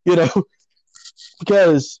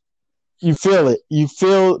 Because you feel it. You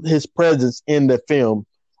feel his presence in the film.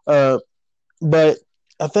 But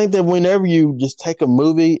I think that whenever you just take a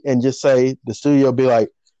movie and just say the studio be like,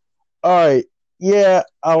 all right, yeah,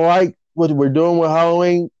 I like what we're doing with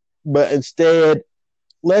Halloween, but instead,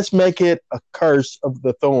 let's make it a curse of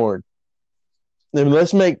the thorn. And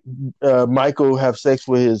let's make Michael have sex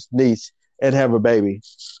with his niece and have a baby.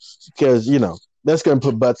 Because, that's going to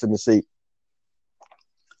put butts in the seat.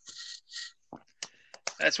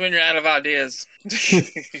 That's when you're out of ideas.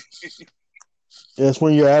 That's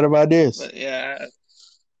when you're out of ideas. But yeah,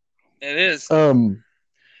 it is. When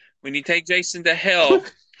you take Jason to hell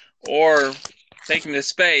or take him to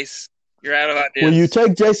space, you're out of ideas. When you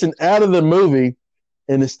take Jason out of the movie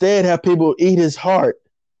and instead have people eat his heart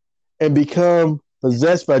and become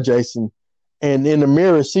possessed by Jason, and in the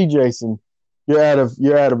mirror see Jason, you're out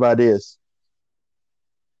of ideas.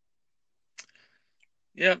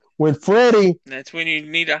 Yep. When Freddy, that's when you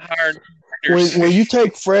need a hard. When you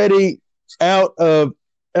take Freddy out of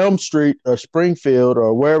Elm Street or Springfield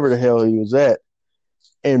or wherever the hell he was at,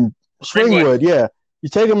 and Springwood, yeah, you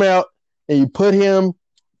take him out and you put him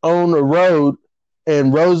on the road,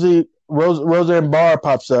 and Roseanne Barr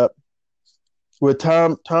pops up with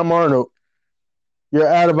Tom Arnold. You're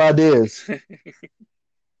out of ideas.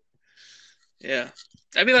 Yeah,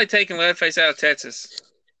 that'd be like taking Leatherface out of Texas.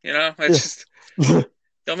 Just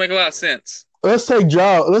don't make a lot of sense. Let's take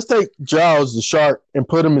Jaws. Let's take Jaws the shark and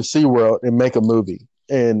put him in SeaWorld and make a movie.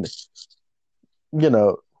 And hey,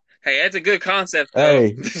 that's a good concept. Though.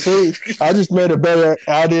 Hey, see, I just made a better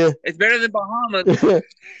idea. It's better than Bahamas.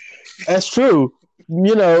 That's true.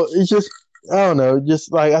 It's just I don't know.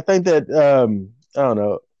 Just like I think that I don't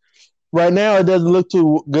know. Right now, it doesn't look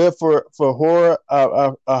too good for horror.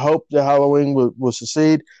 I hope that Halloween will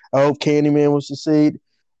succeed. I hope Candyman will succeed.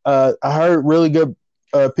 I heard really good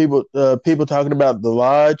people talking about The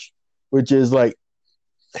Lodge, which is like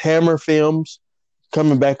Hammer Films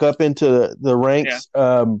coming back up into the ranks.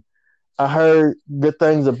 Yeah. I heard good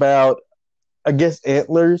things about, I guess,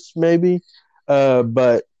 Antlers maybe,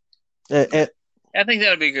 but I think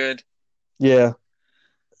that'll be good. Yeah.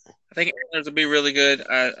 I think Antlers will be really good.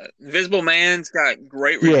 Invisible Man's got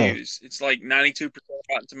great reviews. Yeah. It's like 92%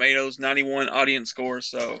 Rotten Tomatoes, 91 audience scores.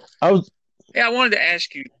 So I wanted to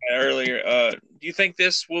ask you earlier. Do you think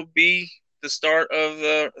this will be the start of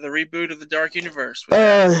the reboot of the Dark Universe?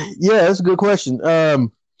 Yeah, that's a good question. I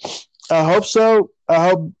hope so. I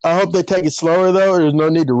hope they take it slower though. There's no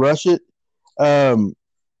need to rush it. From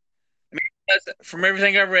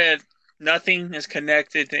everything I've read, nothing is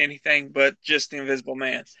connected to anything but just the Invisible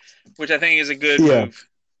Man, which I think is a good move.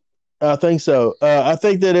 I think so. I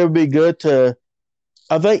think that it would be good to.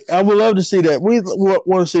 I would love to see that. We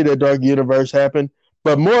want to see that Dark Universe happen,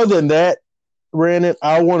 but more than that, Brandon,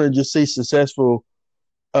 I want to just see successful.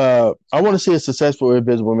 I want to see a successful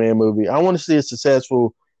Invisible Man movie. I want to see a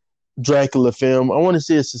successful Dracula film. I want to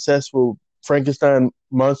see a successful Frankenstein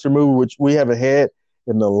monster movie, which we haven't had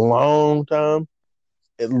in a long time.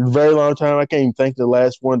 A very long time. I can't even think of the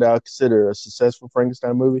last one that I consider a successful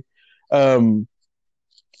Frankenstein movie. And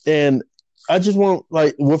I just want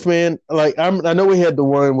like Wolfman. Like I know we had the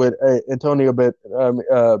one with Antonio,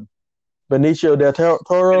 Benicio del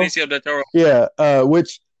Toro. Benicio del Toro. Yeah,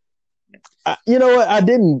 which you know what I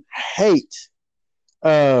didn't hate,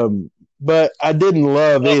 but I didn't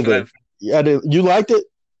love either. I did. You liked it?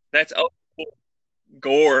 That's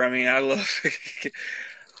gore. I mean, I love it.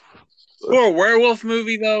 For a werewolf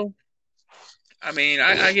movie, though, I mean,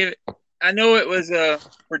 I give it. I know it was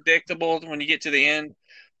predictable when you get to the end,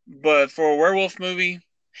 but for a werewolf movie,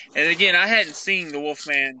 and again, I hadn't seen the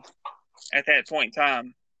Wolfman at that point in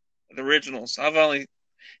time, the originals. At that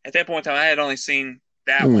point in time, I had only seen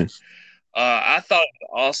that one. I thought it was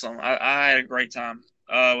awesome. I had a great time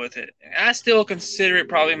with it. I still consider it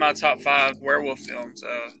probably my top 5 werewolf films.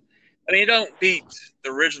 I mean, it don't beat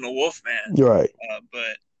the original Wolfman. You're right.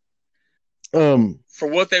 But for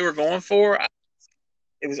what they were going for,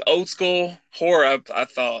 it was old school horror, I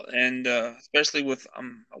thought, and especially with a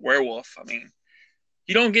werewolf. I mean,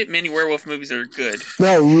 you don't get many werewolf movies that are good.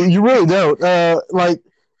 No, you really don't. Like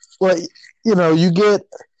you know, you get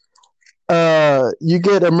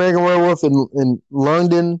American Werewolf in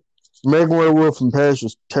London. American Werewolf in Paris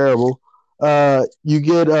was terrible. You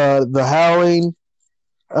get The Howling.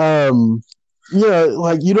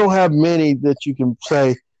 like you don't have many that you can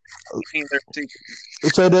say.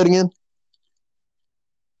 Say that again.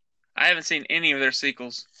 I haven't seen any of their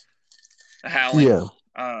sequels. The Howling. Yeah.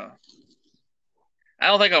 I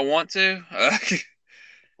don't think I want to. I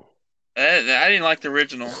didn't like the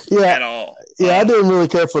original at all. Yeah, I didn't really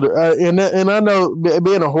care for and I know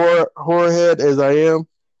being a horror head as I am,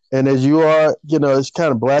 and as you are, it's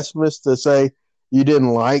kind of blasphemous to say you didn't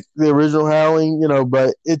like the original Howling,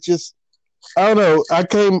 but it just, I don't know. I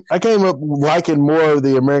came up liking more of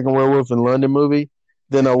the American Werewolf in London movie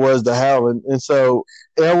than I was the Howling, and so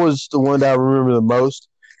that was the one that I remember the most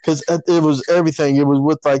because it was everything. It was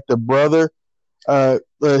with like the brother,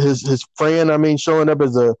 his friend. I mean, showing up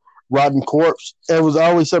as a rotten corpse. It was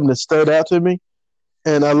always something that stood out to me,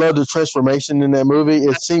 and I love the transformation in that movie.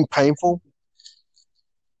 It seemed painful.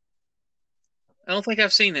 I don't think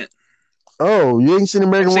I've seen it. Oh, you ain't seen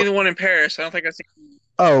American? I've seen the one in Paris. I don't think I've seen.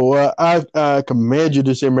 Oh, I command you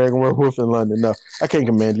to see American Werewolf in London. No, I can't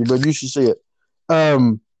command you, but you should see it.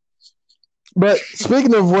 But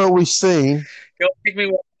speaking of what we've seen, you'll make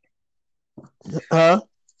me watch. Huh?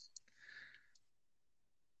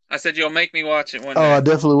 I said you'll make me watch it one day. Oh, I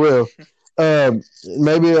definitely will.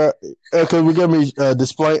 Maybe because we're gonna be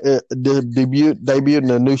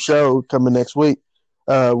debuting a new show coming next week.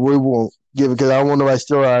 We won't give it because I don't want nobody to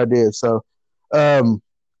steal our ideas.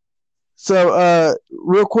 So,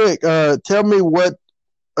 real quick, tell me what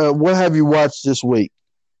have you watched this week?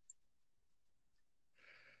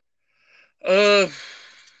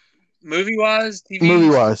 Movie wise, TV, movie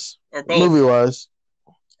wise, or both? Movie wise.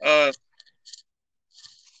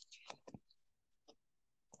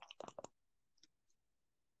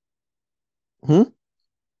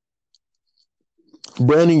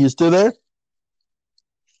 Brandon, you still there?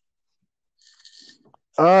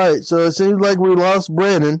 All right, so it seems like we lost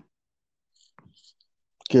Brandon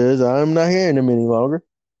because I'm not hearing him any longer.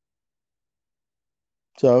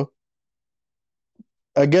 So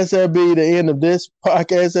I guess that'll be the end of this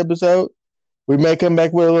podcast episode. We may come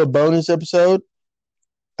back with a little bonus episode.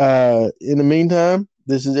 In the meantime,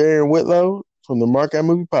 this is Aaron Whitlow from the Mark Out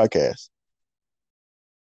Movie Podcast.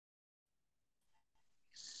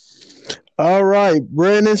 All right,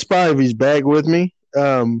 Brandon Spivey's back with me.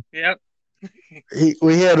 Yep.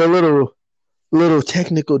 We had a little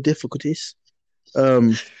technical difficulties.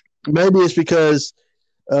 Maybe it's because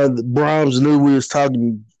the Brahms knew we was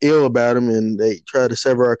talking ill about him, and they tried to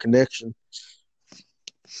sever our connection.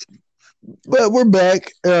 But we're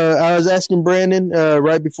back. I was asking Brandon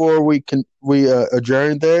right before we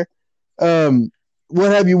adjourned there.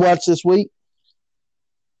 What have you watched this week?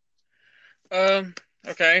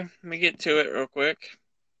 Okay, let me get to it real quick.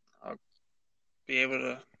 I'll be able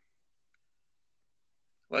to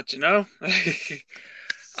let you know.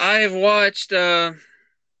 I have watched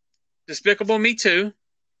Despicable Me 2,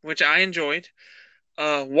 which I enjoyed.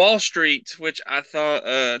 Wall Street, which I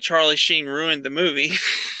thought Charlie Sheen ruined the movie.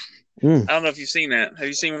 I don't know if you've seen that. Have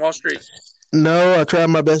you seen Wall Street? No, I tried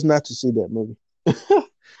my best not to see that movie.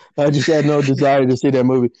 I just had no desire to see that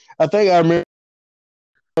movie. I think I remember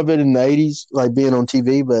of it in the 80s, like being on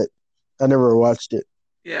TV, but I never watched it.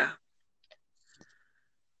 Yeah.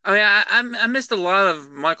 I mean, I missed a lot of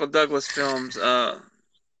Michael Douglas films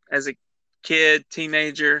as a kid,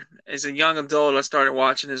 teenager. As a young adult, I started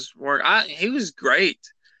watching his work. He was great.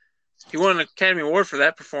 He won an Academy Award for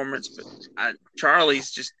that performance, but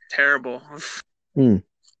Charlie's just terrible. Well,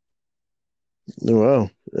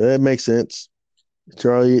 that makes sense.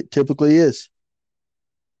 Charlie typically is.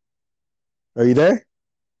 Are you there?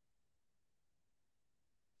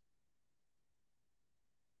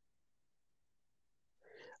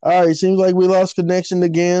 All right, seems like we lost connection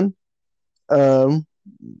again. I'm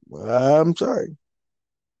sorry.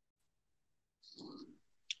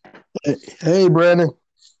 Hey, Brandon.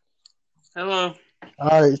 Hello.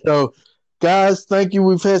 All right, so guys, thank you.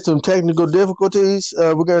 We've had some technical difficulties.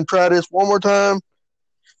 We're going to try this one more time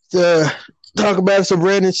to talk about some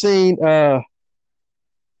Brandon seen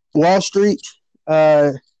Wall Street.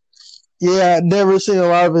 Yeah, I've never seen a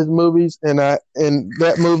lot of his movies, and that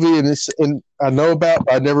movie and I know about,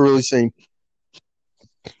 but I've never really seen.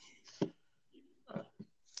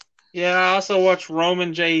 Yeah, I also watched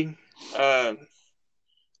Roman J.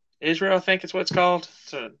 Israel, I think it's what it's called.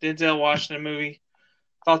 It's a Denzel Washington movie.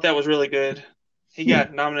 Thought that was really good. He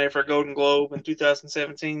got nominated for a Golden Globe in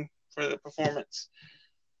 2017 for the performance.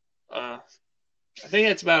 I think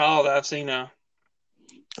that's about all that I've seen now.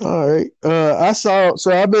 All right.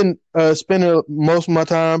 I've been spending most of my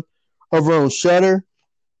time over on Shudder.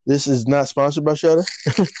 This is not sponsored by Shudder,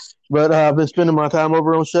 but I've been spending my time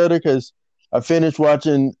over on Shudder because I finished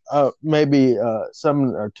watching maybe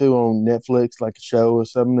something or two on Netflix, like a show or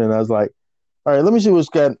something, and I was like, all right, let me see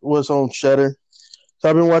what's on Shutter. So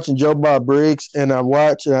I've been watching Joe Bob Briggs, and I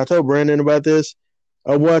told Brandon about this.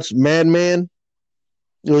 I watched Mad Men,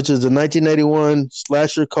 which is a 1981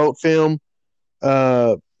 slasher cult film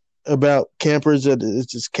uh, about campers at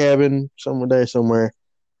this cabin somewhere.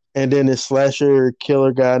 And then this slasher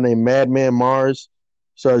killer guy named Madman Mars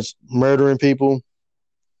starts murdering people.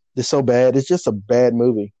 It's so bad. It's just a bad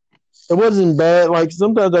movie. It wasn't bad. Like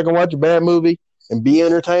sometimes I can watch a bad movie and be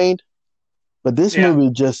entertained, but this Yeah.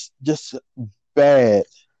 movie just bad.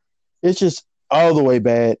 It's just all the way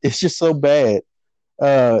bad. It's just so bad.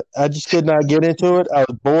 I just could not get into it. I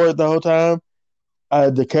was bored the whole time.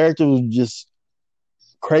 The character was just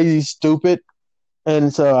crazy stupid,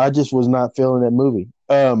 and so I just was not feeling that movie.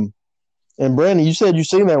 And Brandon, you said you've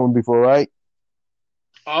seen that one before, right?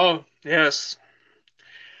 Oh, yes.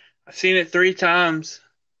 I've seen it 3 times.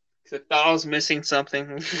 I thought I was missing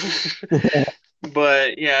something.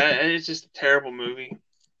 But yeah, it's just a terrible movie.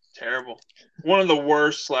 Terrible. One of the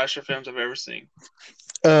worst slasher films I've ever seen.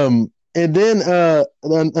 And then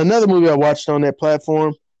another movie I watched on that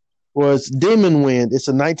platform was Demon Wind. It's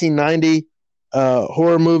a 1990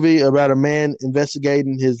 horror movie about a man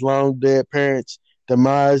investigating his long dead parents'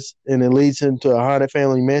 demise, and it leads him to a haunted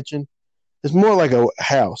family mansion. It's more like a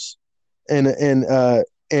house, and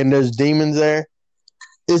there's demons there.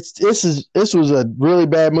 This was a really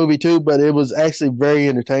bad movie too, but it was actually very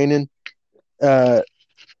entertaining.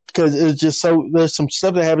 Because it's just there's some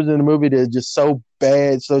stuff that happens in the movie that's just so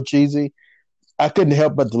bad, so cheesy. I couldn't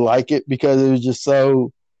help but to like it because it was just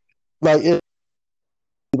so like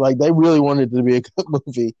they really wanted it to be a good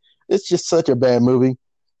movie. It's just such a bad movie.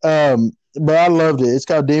 But I loved it. It's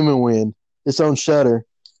called Demon Wind. It's on Shutter.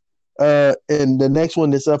 And the next one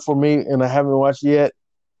that's up for me, and I haven't watched yet,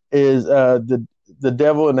 is the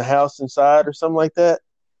Devil in the House Inside or something like that.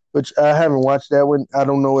 Which I haven't watched that one. I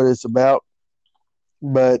don't know what it's about,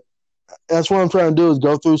 but that's what I'm trying to do is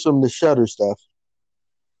go through some of the Shutter stuff.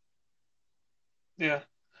 Yeah.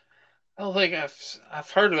 I don't think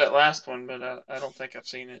I've heard of that last one, but I don't think I've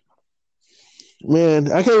seen it.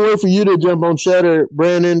 Man, I can't wait for you to jump on Shutter,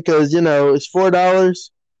 Brandon, because it's $4,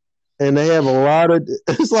 and they have a lot of.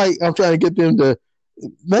 It's like I'm trying to get them to.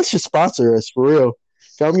 Let's just sponsor us for real.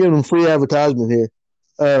 I'm giving them free advertisement here,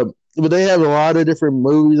 but they have a lot of different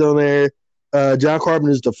movies on there. John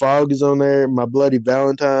Carpenter's The Fog is on there. My Bloody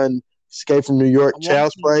Valentine, Escape from New York,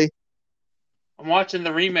 Child's Play. I'm watching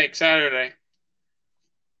the remake Saturday.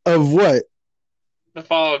 Of what? The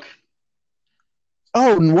Fog.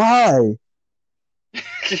 Oh, why?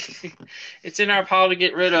 It's in our pile to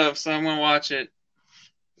get rid of, so I'm going to watch it.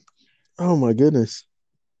 Oh, my goodness.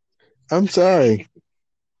 I'm sorry.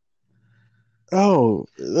 Oh,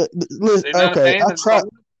 okay.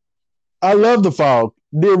 I love The Fog,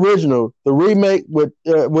 the original, the remake with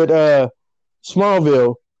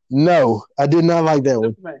Smallville. No, I did not like that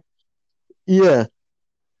one. Yeah,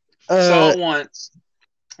 saw it once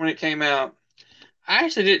when it came out. I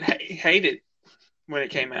actually didn't hate it when it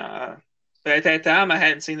came out, but at that time I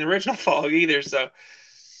hadn't seen the original Fog either. So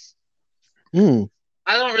I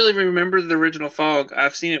don't really remember the original Fog.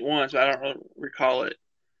 I've seen it once, but I don't really recall it.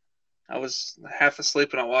 I was half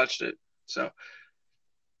asleep when I watched it. So,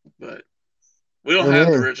 but we don't have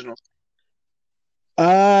the original.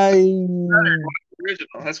 Original.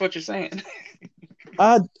 That's what you're saying.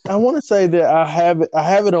 I want to say that I have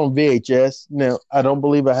it on VHS. Now I don't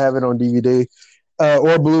believe I have it on DVD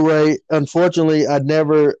or Blu-ray. Unfortunately, I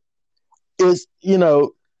never moved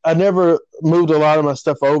a lot of my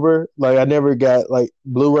stuff over. Like I never got like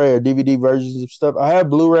Blu-ray or DVD versions of stuff. I have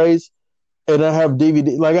Blu-rays and I have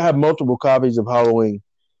DVD. Like I have multiple copies of Halloween.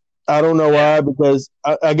 I don't know why, because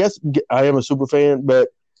I guess I am a super fan, but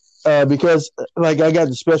because like I got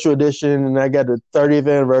the special edition and I got the 30th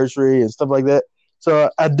anniversary and stuff like that. So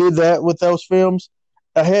I did that with those films.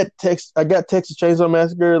 I got Texas Chainsaw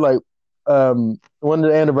Massacre, like one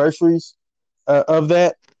of the anniversaries of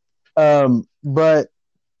that. But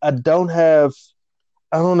I don't have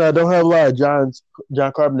a lot of John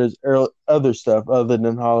Carpenter's other stuff other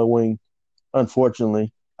than Halloween,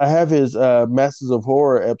 unfortunately. I have his Masters of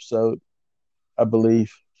Horror episode, I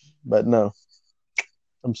believe, but no.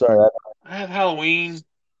 I'm sorry. I have Halloween,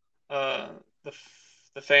 the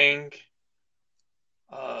Thing.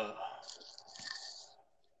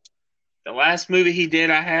 The last movie he did,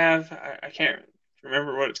 I can't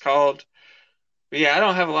remember what it's called. But yeah, I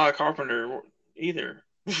don't have a lot of Carpenter either.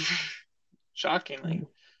 Shockingly.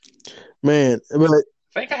 Man, but I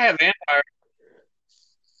think I have Vampire.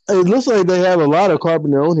 It looks like they have a lot of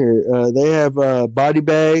Carpenter on here. They have Body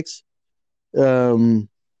Bags. Um,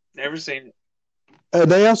 Never seen it.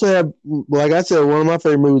 they also have, like I said, one of my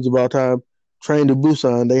favorite movies of all time, Train to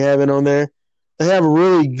Busan. They have it on there. They have a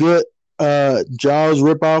really good Jaws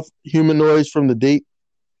ripoff, Humanoids from the Deep,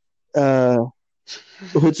 uh,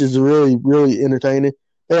 which is really, really entertaining.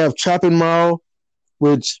 They have Chopping Mall,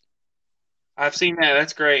 which I've seen that.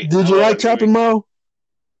 That's great. did I you love like that Chopping movie. Mall?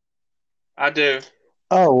 I do.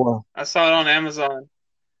 Oh, well. I saw it on Amazon.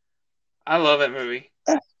 I love that movie.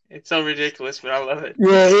 It's so ridiculous, but I love it.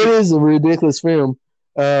 Yeah, it is a ridiculous film.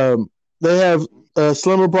 Um, they have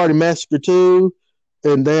Slumber Party Massacre 2,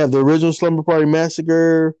 and they have the original Slumber Party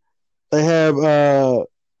Massacre. They have,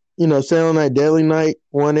 Silent Night, Deadly Night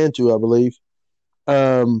 1 and 2, I believe.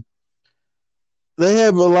 Um, they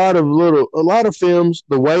have a lot of films.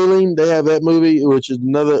 The Wailing, they have that movie, which is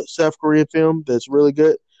another South Korean film that's really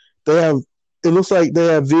good. They have, it looks like they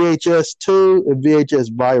have VHS 2 and VHS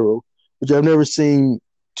Viral, which I've never seen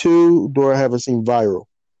 2, nor I haven't seen Viral.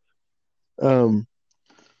 Um,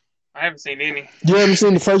 I haven't seen any. you haven't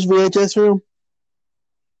seen the first VHS film?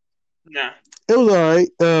 No. It was all right.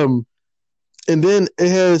 And then it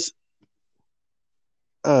has,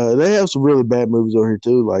 they have some really bad movies over here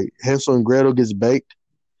too, like Hansel and Gretel Gets Baked.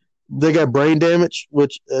 They got Brain Damage,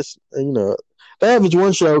 which is, they have this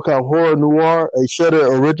one show called Horror Noir, a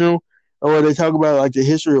Shudder original, where they talk about like the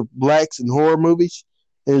history of blacks in horror movies.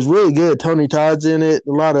 And it's really good. Tony Todd's in it.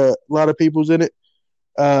 A lot of people's in it.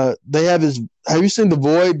 They have this. Have you seen The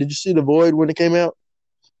Void? Did you see The Void when it came out?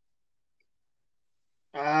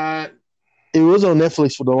 It was on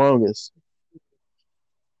Netflix for the longest.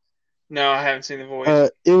 No, I haven't seen The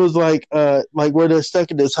Void. It was like where they're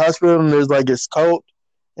stuck in this hospital and there's like this cult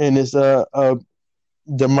and it's a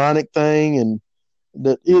demonic thing, and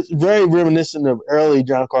it's very reminiscent of early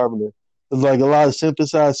John Carpenter. There's like a lot of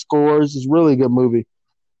synthesized scores. It's a really good movie.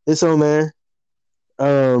 It's on there.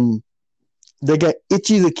 They got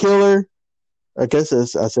Itchy the Killer. I guess I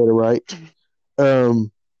said it right.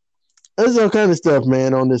 There's all kind of stuff,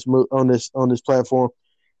 man, on this platform,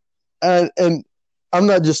 and I'm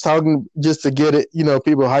not just talking just to get it,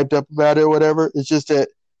 people hyped up about it or whatever. It's just that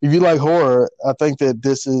if you like horror, I think that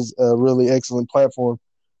this is a really excellent platform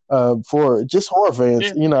for just horror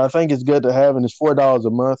fans. Yeah. I think it's good to have, and it's $4 a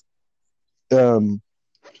month.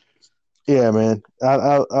 Yeah, man,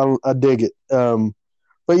 I dig it.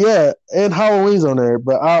 But yeah, and Halloween's on there,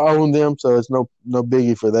 but I own them, so it's no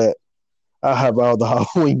biggie for that. I have all the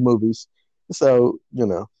Halloween movies, so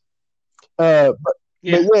But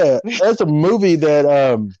yeah, that's a movie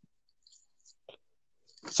that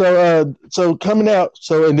so coming out.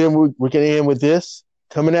 So and then we can end with this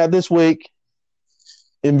coming out this week.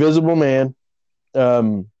 Invisible Man.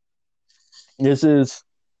 This is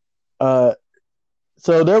so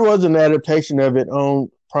there was an adaptation of it on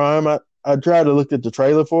Prime. I tried to look at the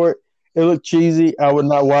trailer for it. It looked cheesy. I would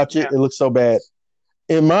not watch it. Yeah. It looked so bad.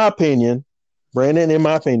 In my opinion, Brandon,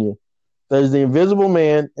 there's The Invisible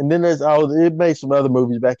Man, and then it made some other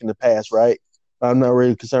movies back in the past, right? I'm not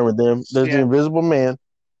really concerned with them. There's The Invisible Man.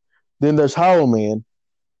 Then there's Hollow Man,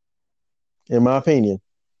 in my opinion.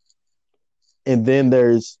 And then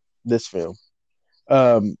there's this film.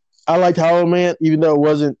 I liked Hollow Man, even though it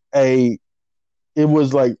was like, it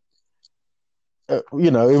was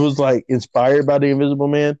like inspired by The Invisible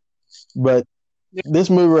Man. But this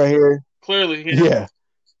movie right here. Clearly, yeah.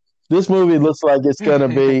 This movie looks like it's going to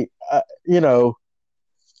be, I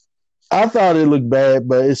thought it looked bad,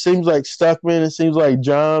 but it seems like Stuckman, it seems like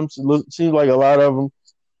Joms, it seems like a lot of them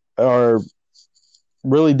are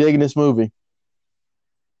really digging this movie.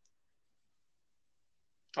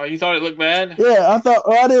 Oh, you thought it looked bad? Yeah, I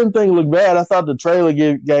didn't think it looked bad. I thought the trailer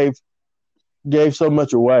gave so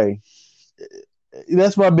much away.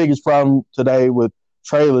 That's my biggest problem today with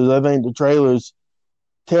trailers. I think the trailers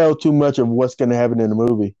tell too much of what's going to happen in the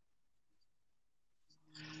movie.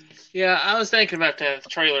 Yeah, I was thinking about the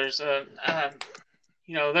trailers. Their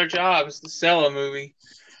job is to sell a movie.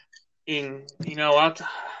 And,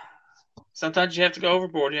 sometimes you have to go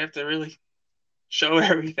overboard. You have to really show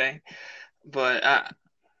everything. But I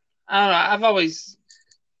don't know. I've always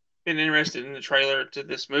been interested in the trailer to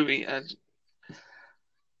this movie.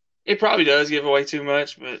 It probably does give away too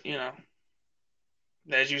much, but,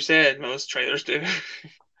 as you said, most trailers do.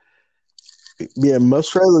 Yeah,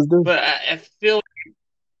 most trailers do. But I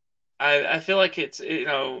feel like it's, it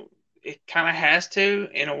kind of has to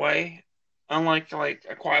in a way. Unlike like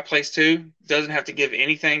A Quiet Place 2, doesn't have to give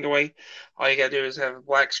anything away. All you gotta do is have a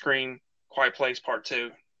black screen Quiet Place Part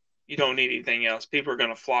 2. You don't need anything else. People are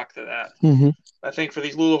gonna flock to that. Mm-hmm. I think for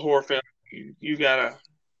these little horror films, you gotta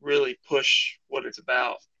really push what it's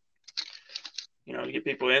about. To get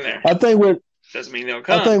people in there. I think Doesn't mean they'll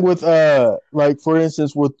come. I think with like for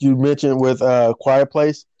instance, what you mentioned with Quiet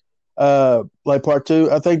Place, like part two.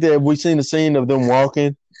 I think that if we seen the scene of them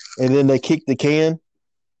walking, and then they kick the can,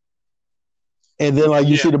 and then like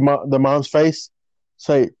you see the mom's face,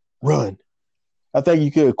 say run. I think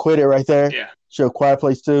you could quit it right there. Yeah. Show Quiet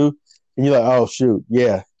Place 2, and you're like, oh shoot,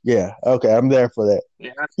 yeah, okay, I'm there for that.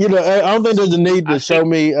 Yeah. You know, I don't think there's a need to show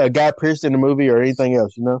me a Guy Pearce in the movie or anything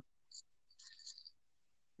else. You know.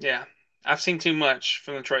 Yeah, I've seen too much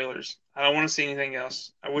from the trailers. I don't want to see anything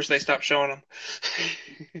else. I wish they stopped showing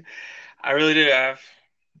them. I really do.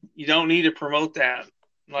 You don't need to promote that.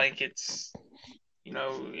 Like it's,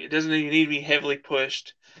 it doesn't even need to be heavily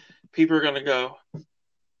pushed. People are gonna go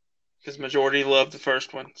because majority love the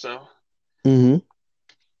first one. So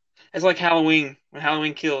it's like Halloween. When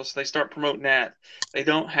Halloween Kills, they start promoting that. They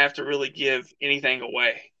don't have to really give anything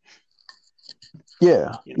away.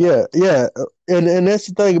 Yeah. And that's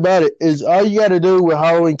the thing about it is all you got to do with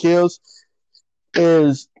Halloween Kills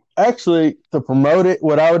is actually to promote it.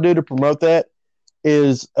 What I would do to promote that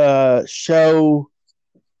is show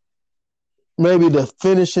maybe the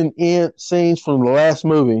finishing end scenes from the last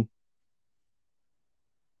movie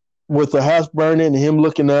with the house burning and him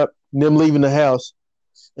looking up, and them leaving the house,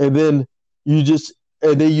 and then you just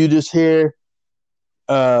hear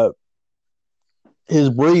his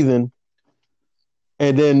breathing.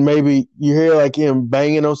 And then maybe you hear like him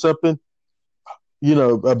banging on something,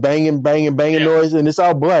 a banging noise, and it's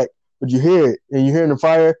all black, but you hear it, and you hear the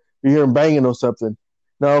fire, you hear him banging on something.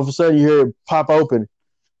 Now all of a sudden you hear it pop open,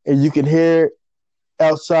 and you can hear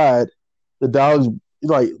outside the dogs,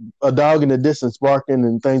 like a dog in the distance barking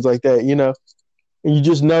and things like that, and you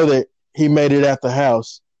just know that he made it out the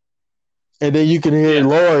house. And then you can hear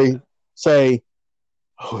Laurie say,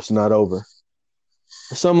 "Oh, it's not over,"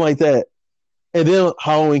 or something like that. And then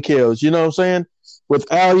Halloween Kills, you know what I'm saying?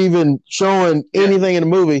 Without even showing anything in the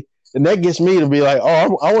movie. And that gets me to be like,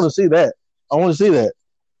 oh, I want to see that. I want to see that.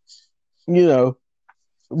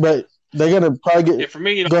 But they're going to probably get... Yeah, for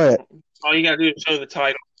me, go ahead. All you got to do is show the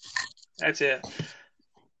title. That's it.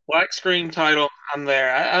 Black screen title, I'm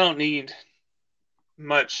there. I don't need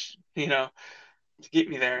much, to get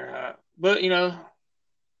me there. But,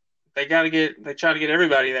 they try to get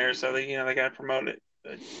everybody there, so they got to promote it.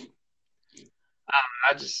 But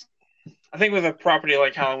I think with a property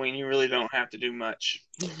like Halloween, you really don't have to do much.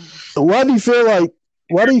 Why do you feel like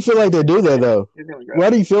they do that though? Why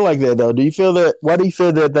do you feel like that though? Why do you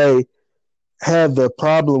feel that they have the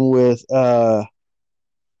problem with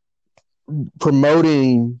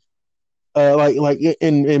promoting like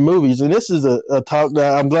in movies? And this is a talk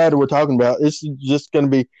that I'm glad that we're talking about. This is just going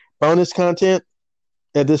to be bonus content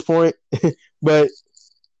at this point. But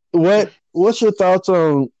what's your thoughts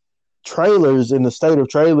on trailers and the state of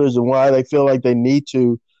trailers and why they feel like they need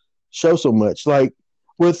to show so much? Like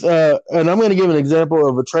with and I'm going to give an example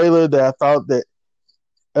of a trailer that I thought that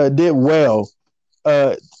did well.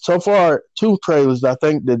 So far, 2 trailers I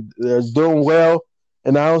think that is doing well,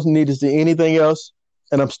 and I don't need to see anything else,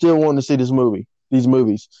 and I'm still wanting to see these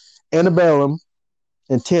movies. Antebellum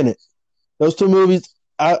and Tenet. Those 2 movies,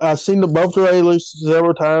 I've seen both trailers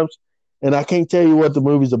several times, and I can't tell you what the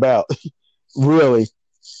movie's about, really.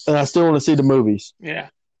 And I still want to see the movies. Yeah.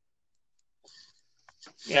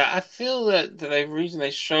 Yeah, I feel that the reason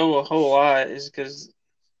they show a whole lot is because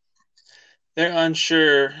they're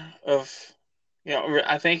unsure of,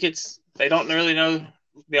 I think they don't really know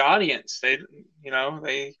the audience. I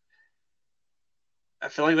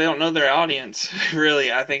feel like they don't know their audience,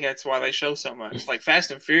 really. I think that's why they show so much. Like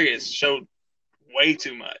Fast and Furious showed way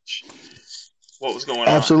too much what was going on.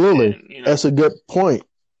 Absolutely. That's a good point.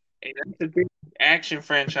 It's a big action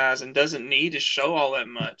franchise and doesn't need to show all that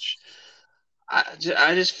much.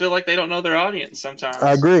 I just feel like they don't know their audience sometimes.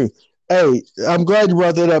 I agree. Hey, I'm glad you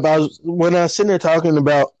brought that up. When I was sitting there talking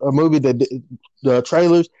about a movie that the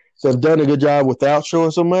trailers that have done a good job without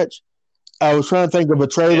showing so much, I was trying to think of a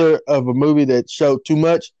trailer of a movie that showed too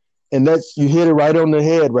much, and you hit it right on the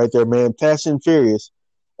head right there, man. Fast and Furious,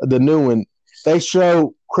 the new one. They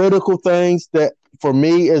show critical things that, for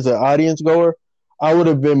me as an audience goer, I would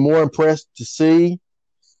have been more impressed to see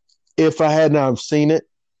if I had not seen it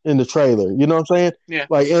in the trailer. You know what I'm saying? Yeah.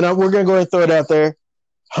 We're going to go ahead and throw it out there.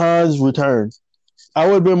 Han's return. I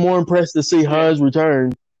would have been more impressed to see Han's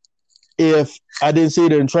return if I didn't see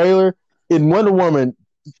it in the trailer. In Wonder Woman,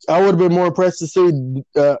 I would have been more impressed to see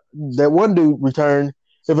that one dude return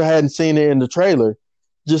if I hadn't seen it in the trailer.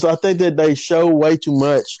 I think that they show way too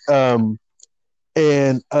much.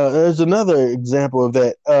 And there's another example of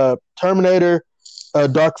that. Terminator,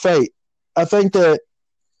 Dark Fate. I think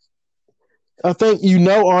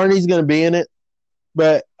Arnie's going to be in it.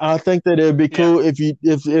 But I think that it'd be Yeah. cool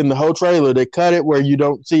if in the whole trailer they cut it where you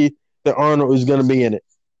don't see that Arnold is going to be in it.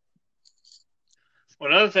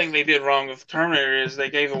 Well, another thing they did wrong with Terminator is they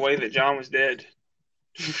gave away that John was dead.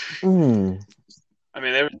 Mm. I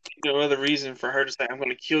mean, there was no other reason for her to say, "I'm going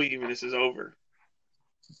to kill you when this is over."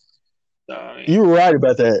 So, I mean, You were right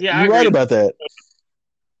about that. yeah, I You're right agree. about that.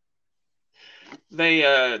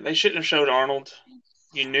 They shouldn't have showed Arnold.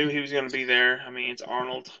 You knew he was going to be there. I mean, it's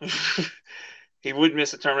Arnold. He would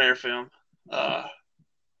miss a Terminator film. Uh,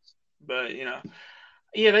 but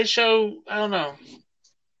yeah, they show. I don't know.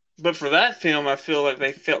 But for that film, I feel like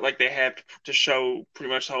they felt like they had to show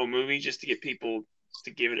pretty much the whole movie just to get people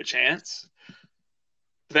to give it a chance.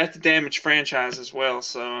 But that's a damaged franchise as well.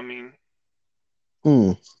 So I mean,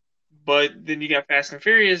 Mm. but then you got Fast and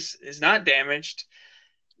Furious is not damaged.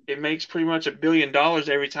 It makes pretty much $1 billion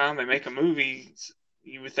every time they make a movie.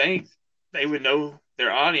 You would think they would know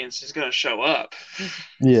their audience is going to show up.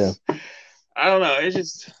 Yeah. I don't know. It's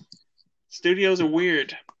just studios are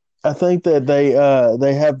weird. I think that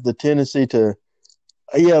they have the tendency to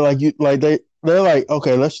they're like,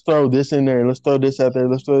 okay, let's throw this in there and let's throw this out there,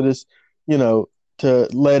 let's throw this, you know, to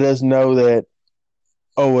let us know that,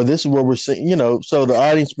 oh well, this is what we're seeing, so the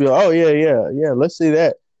audience will, oh yeah, let's see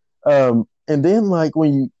that. And then like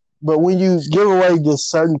when you give away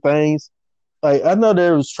just certain things, like I know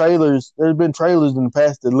there's been trailers in the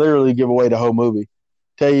past that literally give away the whole movie,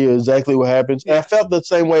 tell you exactly what happens. And I Yeah. felt the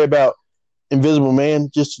same way about Invisible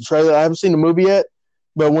Man, just a trailer. I haven't seen the movie yet,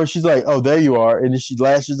 but when she's like, "Oh, there you are," and then she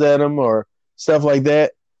lashes at him or stuff like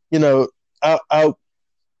that, you know, I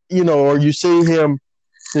or you see him,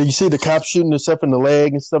 you see the cop shooting himself in the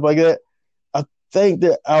leg and stuff like that. I think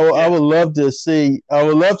that I Yeah. would love to see. I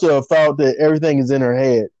would love to have thought that everything is in her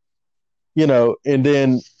head, and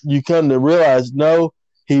then you come to realize, no,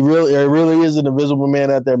 there really is an Invisible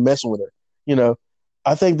Man out there messing with her. You know,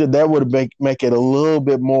 I think that would make it a little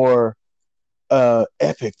bit more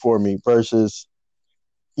epic for me versus,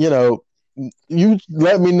 you know, you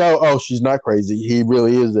let me know, oh, she's not crazy. He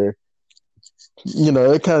really is there.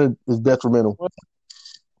 It kind of is detrimental.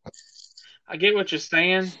 I get what you're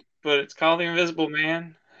saying, but it's called The Invisible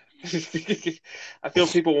Man. I feel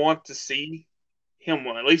people want to see him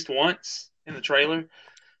at least once in the trailer.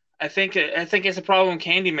 I think it's a problem with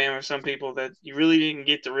Candyman with some people that you really didn't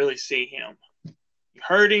get to really see him. You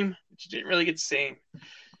heard him, but you didn't really get to see him.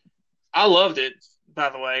 I loved it, by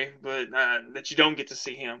the way, but that you don't get to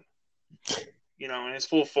see him, in his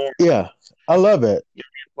full form. Yeah, I love it.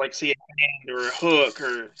 Like see a hand or a hook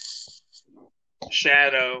or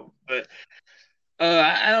shadow, but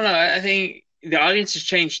I don't know. I think the audience has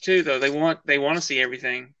changed too, though. They want to see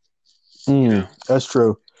everything. That's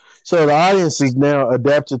true. So the audience is now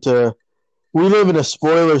adapted to. We live in a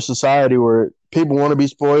spoiler society where people want to be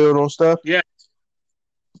spoiled on stuff. Yeah.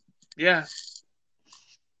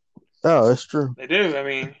 Oh, that's true. They do. I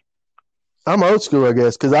mean, I'm old school, I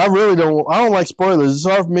guess, because I don't like spoilers. It's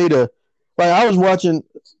hard for me to, like, I was watching.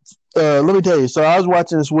 Let me tell you. So I was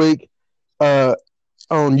watching this week on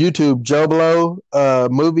YouTube, Joe Blow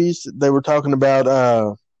movies. They were talking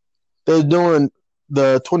about. They were doing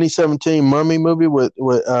the 2017 Mummy movie with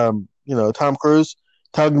Tom Cruise,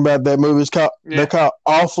 talking about that movie. They're called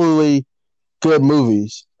awfully good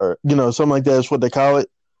movies, or something like that is what they call it.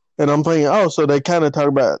 And I'm thinking, oh, so they kind of talk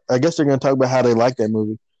about. I guess they're going to talk about how they like that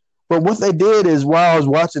movie. But what they did is, while I was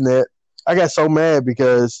watching that, I got so mad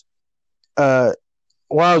because while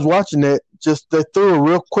I was watching it, just they threw a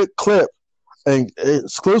real quick clip, an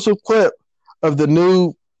exclusive clip of the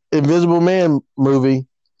new Invisible Man movie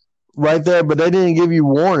right there, but they didn't give you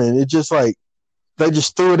warning. It's just like they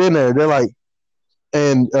just threw it in there. They're like,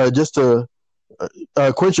 and just to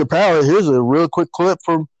quench your power, here's a real quick clip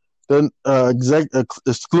from the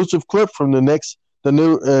exclusive clip from the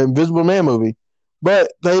new Invisible Man movie.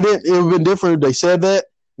 But they didn't. It would have been different if they said that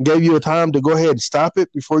and gave you a time to go ahead and stop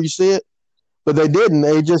it before you see it. But they didn't.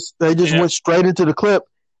 They just went straight into the clip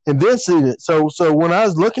and then seen it. So when I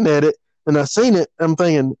was looking at it and I seen it, I'm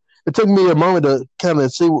thinking it took me a moment to kind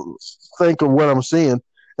of think of what I'm seeing.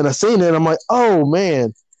 And I seen it, and I'm like, oh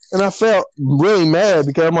man. And I felt really mad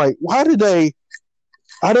because I'm like, why did they?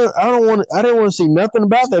 I didn't want to see nothing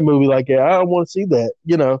about that movie like that. I don't want to see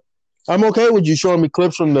that. I'm okay with you showing me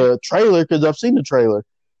clips from the trailer because I've seen the trailer.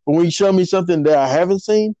 But when you show me something that I haven't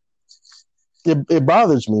seen, it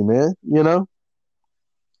bothers me, man.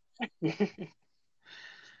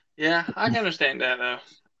 Yeah, I can understand that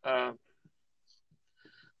though.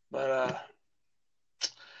 But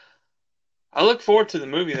I look forward to the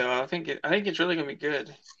movie though. I think it's really gonna be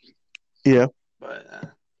good. Yeah. But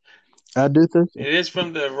I do think so. It is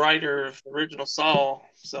from the writer of the original Saw,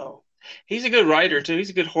 so He's a good writer too. He's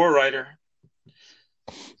a good horror writer.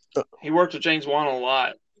 He worked with James Wan a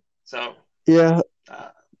lot. So Yeah, uh,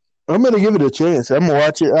 I'm gonna give it a chance. I'm gonna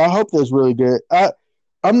watch it. I hope that's really good.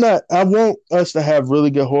 I'm not. I want us to have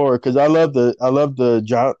really good horror because I love the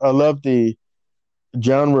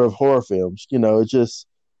genre of horror films. It's just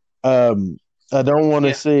I don't want to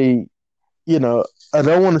yeah, see. I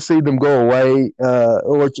don't want to see them go away,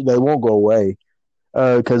 or they won't go away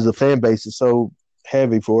because the fan base is so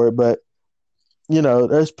heavy for it. But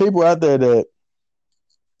there's people out there that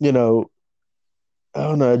you know I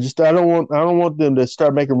don't know. Just I don't want them to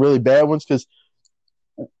start making really bad ones because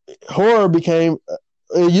horror became.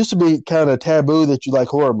 It used to be kind of taboo that you like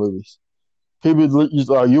horror movies. People used,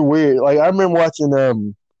 oh, you're weird. Like I remember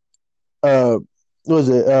watching uh what was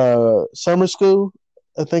it Summer School?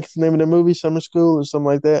 I think it's the name of the movie, Summer School or something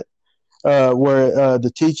like that. Where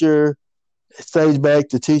the teacher stays back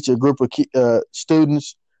to teach a group of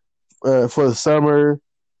students for the summer,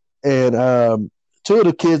 and two of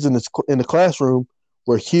the kids in the classroom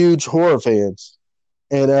were huge horror fans,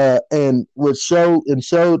 and would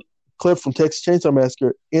showed clip from Texas Chainsaw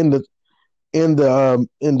Massacre in the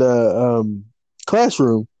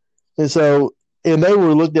classroom, and so and they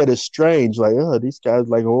were looked at as strange, like oh these guys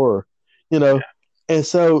like horror, you know, and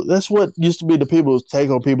so that's what used to be the people's take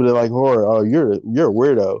on people that like horror. Oh, you're a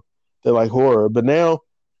weirdo that like horror, but now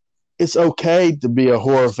it's okay to be a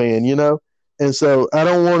horror fan, and so I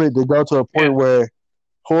don't want it to go to a point yeah, where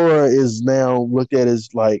horror is now looked at as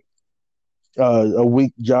like a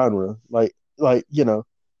weak genre, like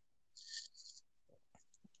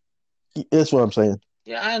that's what I'm saying.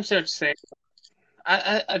 yeah. I understand what you're saying.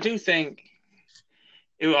 I do think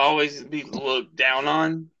it will always be looked down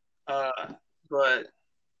on, but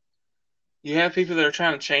you have people that are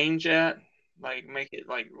trying to change that, like make it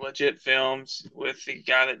like legit films with the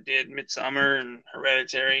guy that did Midsummer and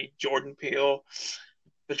Hereditary, Jordan Peele.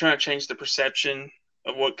 They're trying to change the perception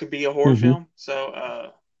of what could be a horror Hmm. film.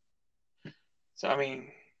 So I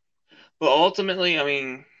mean, but ultimately, I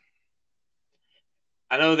mean,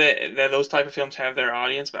 I know that those type of films have their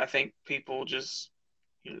audience, but I think people just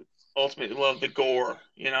ultimately love the gore,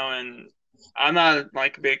 and I'm not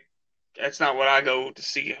like a big. That's not what I go to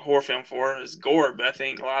see a horror film for is gore, but I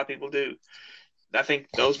think a lot of people do. I think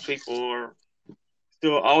those people are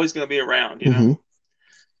still always going to be around. Hmm.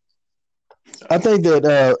 I So think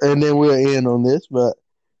that, and then we'll end on this, but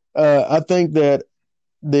I think that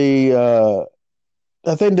the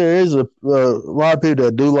I think there is a lot of people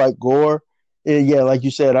that do like gore. And yeah, like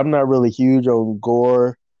you said, I'm not really huge on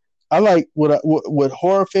gore. I like with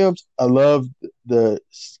horror films. The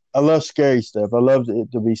I love scary stuff. I love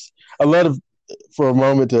it to be. I love for a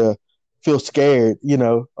moment to feel scared,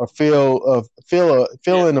 or feel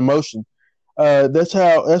yeah, an emotion.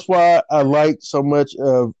 That's why I like so much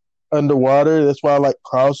of Underwater. That's why I like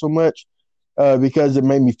Crawl so much, because it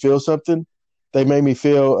made me feel something. They made me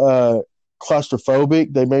feel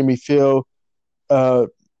claustrophobic. They made me feel uh,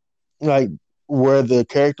 like where the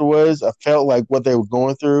character was. I felt like what they were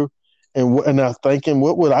going through, and I was thinking,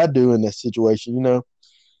 what would I do in that situation?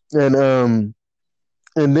 And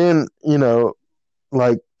and then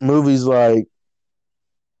like movies like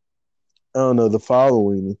I don't know, The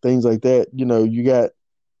Following and things like that. You got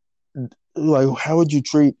like how would you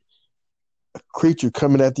treat a creature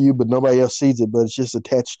coming after you, but nobody else sees it, but it's just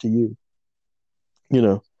attached to you. You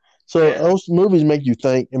know, so yeah, those movies make you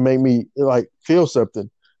think and make me like feel something.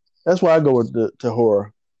 That's why I go to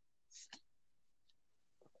horror.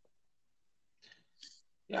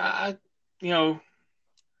 yeah. You know,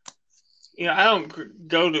 I don't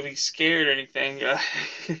go to be scared or anything,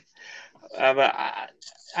 but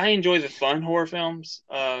I enjoy the fun horror films.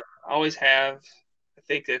 I always have. I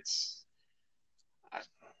think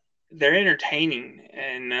they're entertaining,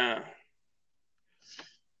 and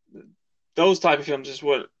those type of films is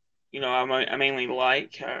what I mainly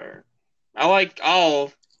like. I like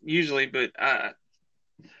all usually, but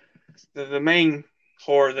the main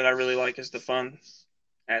horror that I really like is the fun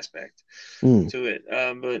aspect Mm, to it.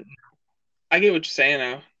 But I get what you're saying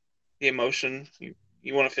though. The emotion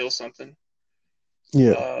you want to feel something.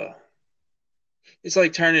 yeah, Uh, it's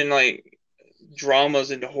like turning like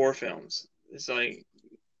dramas into horror films. It's like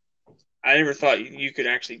I never thought you could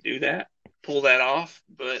actually do that, pull that off.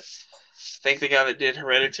 But I think the guy that did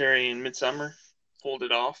Hereditary and Midsummer pulled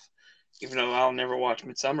it off. Even though I'll never watch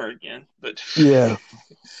Midsummer again, but yeah,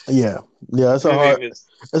 yeah, yeah. the movie was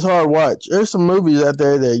It's hard to watch. There's some movies out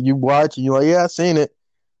there that you watch and you're like, yeah, I've seen it,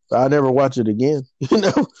 but I never watch it again.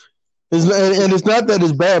 And it's not that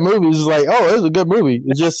it's bad movies. It's like, oh, it's a good movie.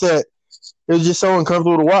 It's just that it's just so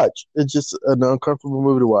uncomfortable to watch. It's just an uncomfortable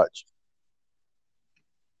movie to watch.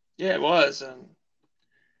 Yeah, it was.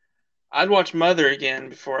 I'd watch Mother again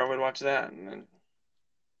before I would watch that,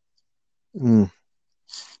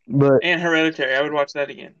 But and Hereditary. I would watch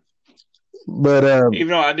that again, but even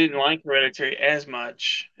though I didn't like Hereditary as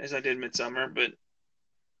much as I did Midsummer. But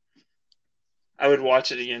I would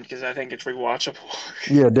watch it again because I think it's rewatchable.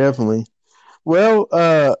 yeah, definitely. Well,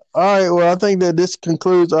 all right. Well, I think that this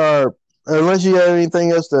concludes our. Unless you have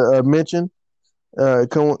anything else to mention,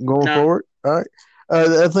 going No, forward. All right.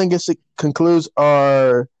 I think it concludes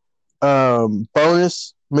our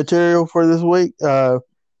bonus material for this week.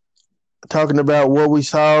 Talking about what we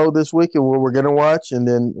saw this week and what we're gonna watch, and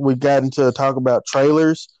then we got into talk about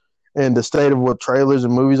trailers and the state of what trailers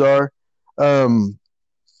and movies are. I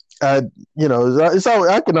it's always,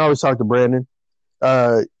 I can always talk to Brandon.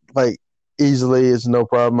 Like easily, it's no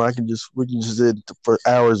problem. We can just sit for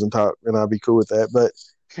hours and talk, and I'll be cool with that. But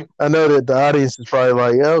I know that the audience is probably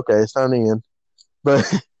like, yeah, okay, it's time to end. But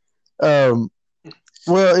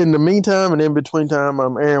well, in the meantime and in between time,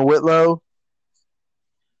 I'm Aaron Whitlow,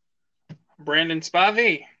 Brandon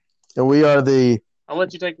Spivey. and we are the. I'll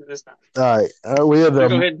let you take it this time. All right, we are Go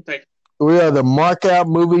the. ahead and take it. We are the Markout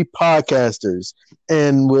Movie Podcasters,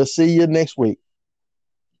 and we'll see you next week.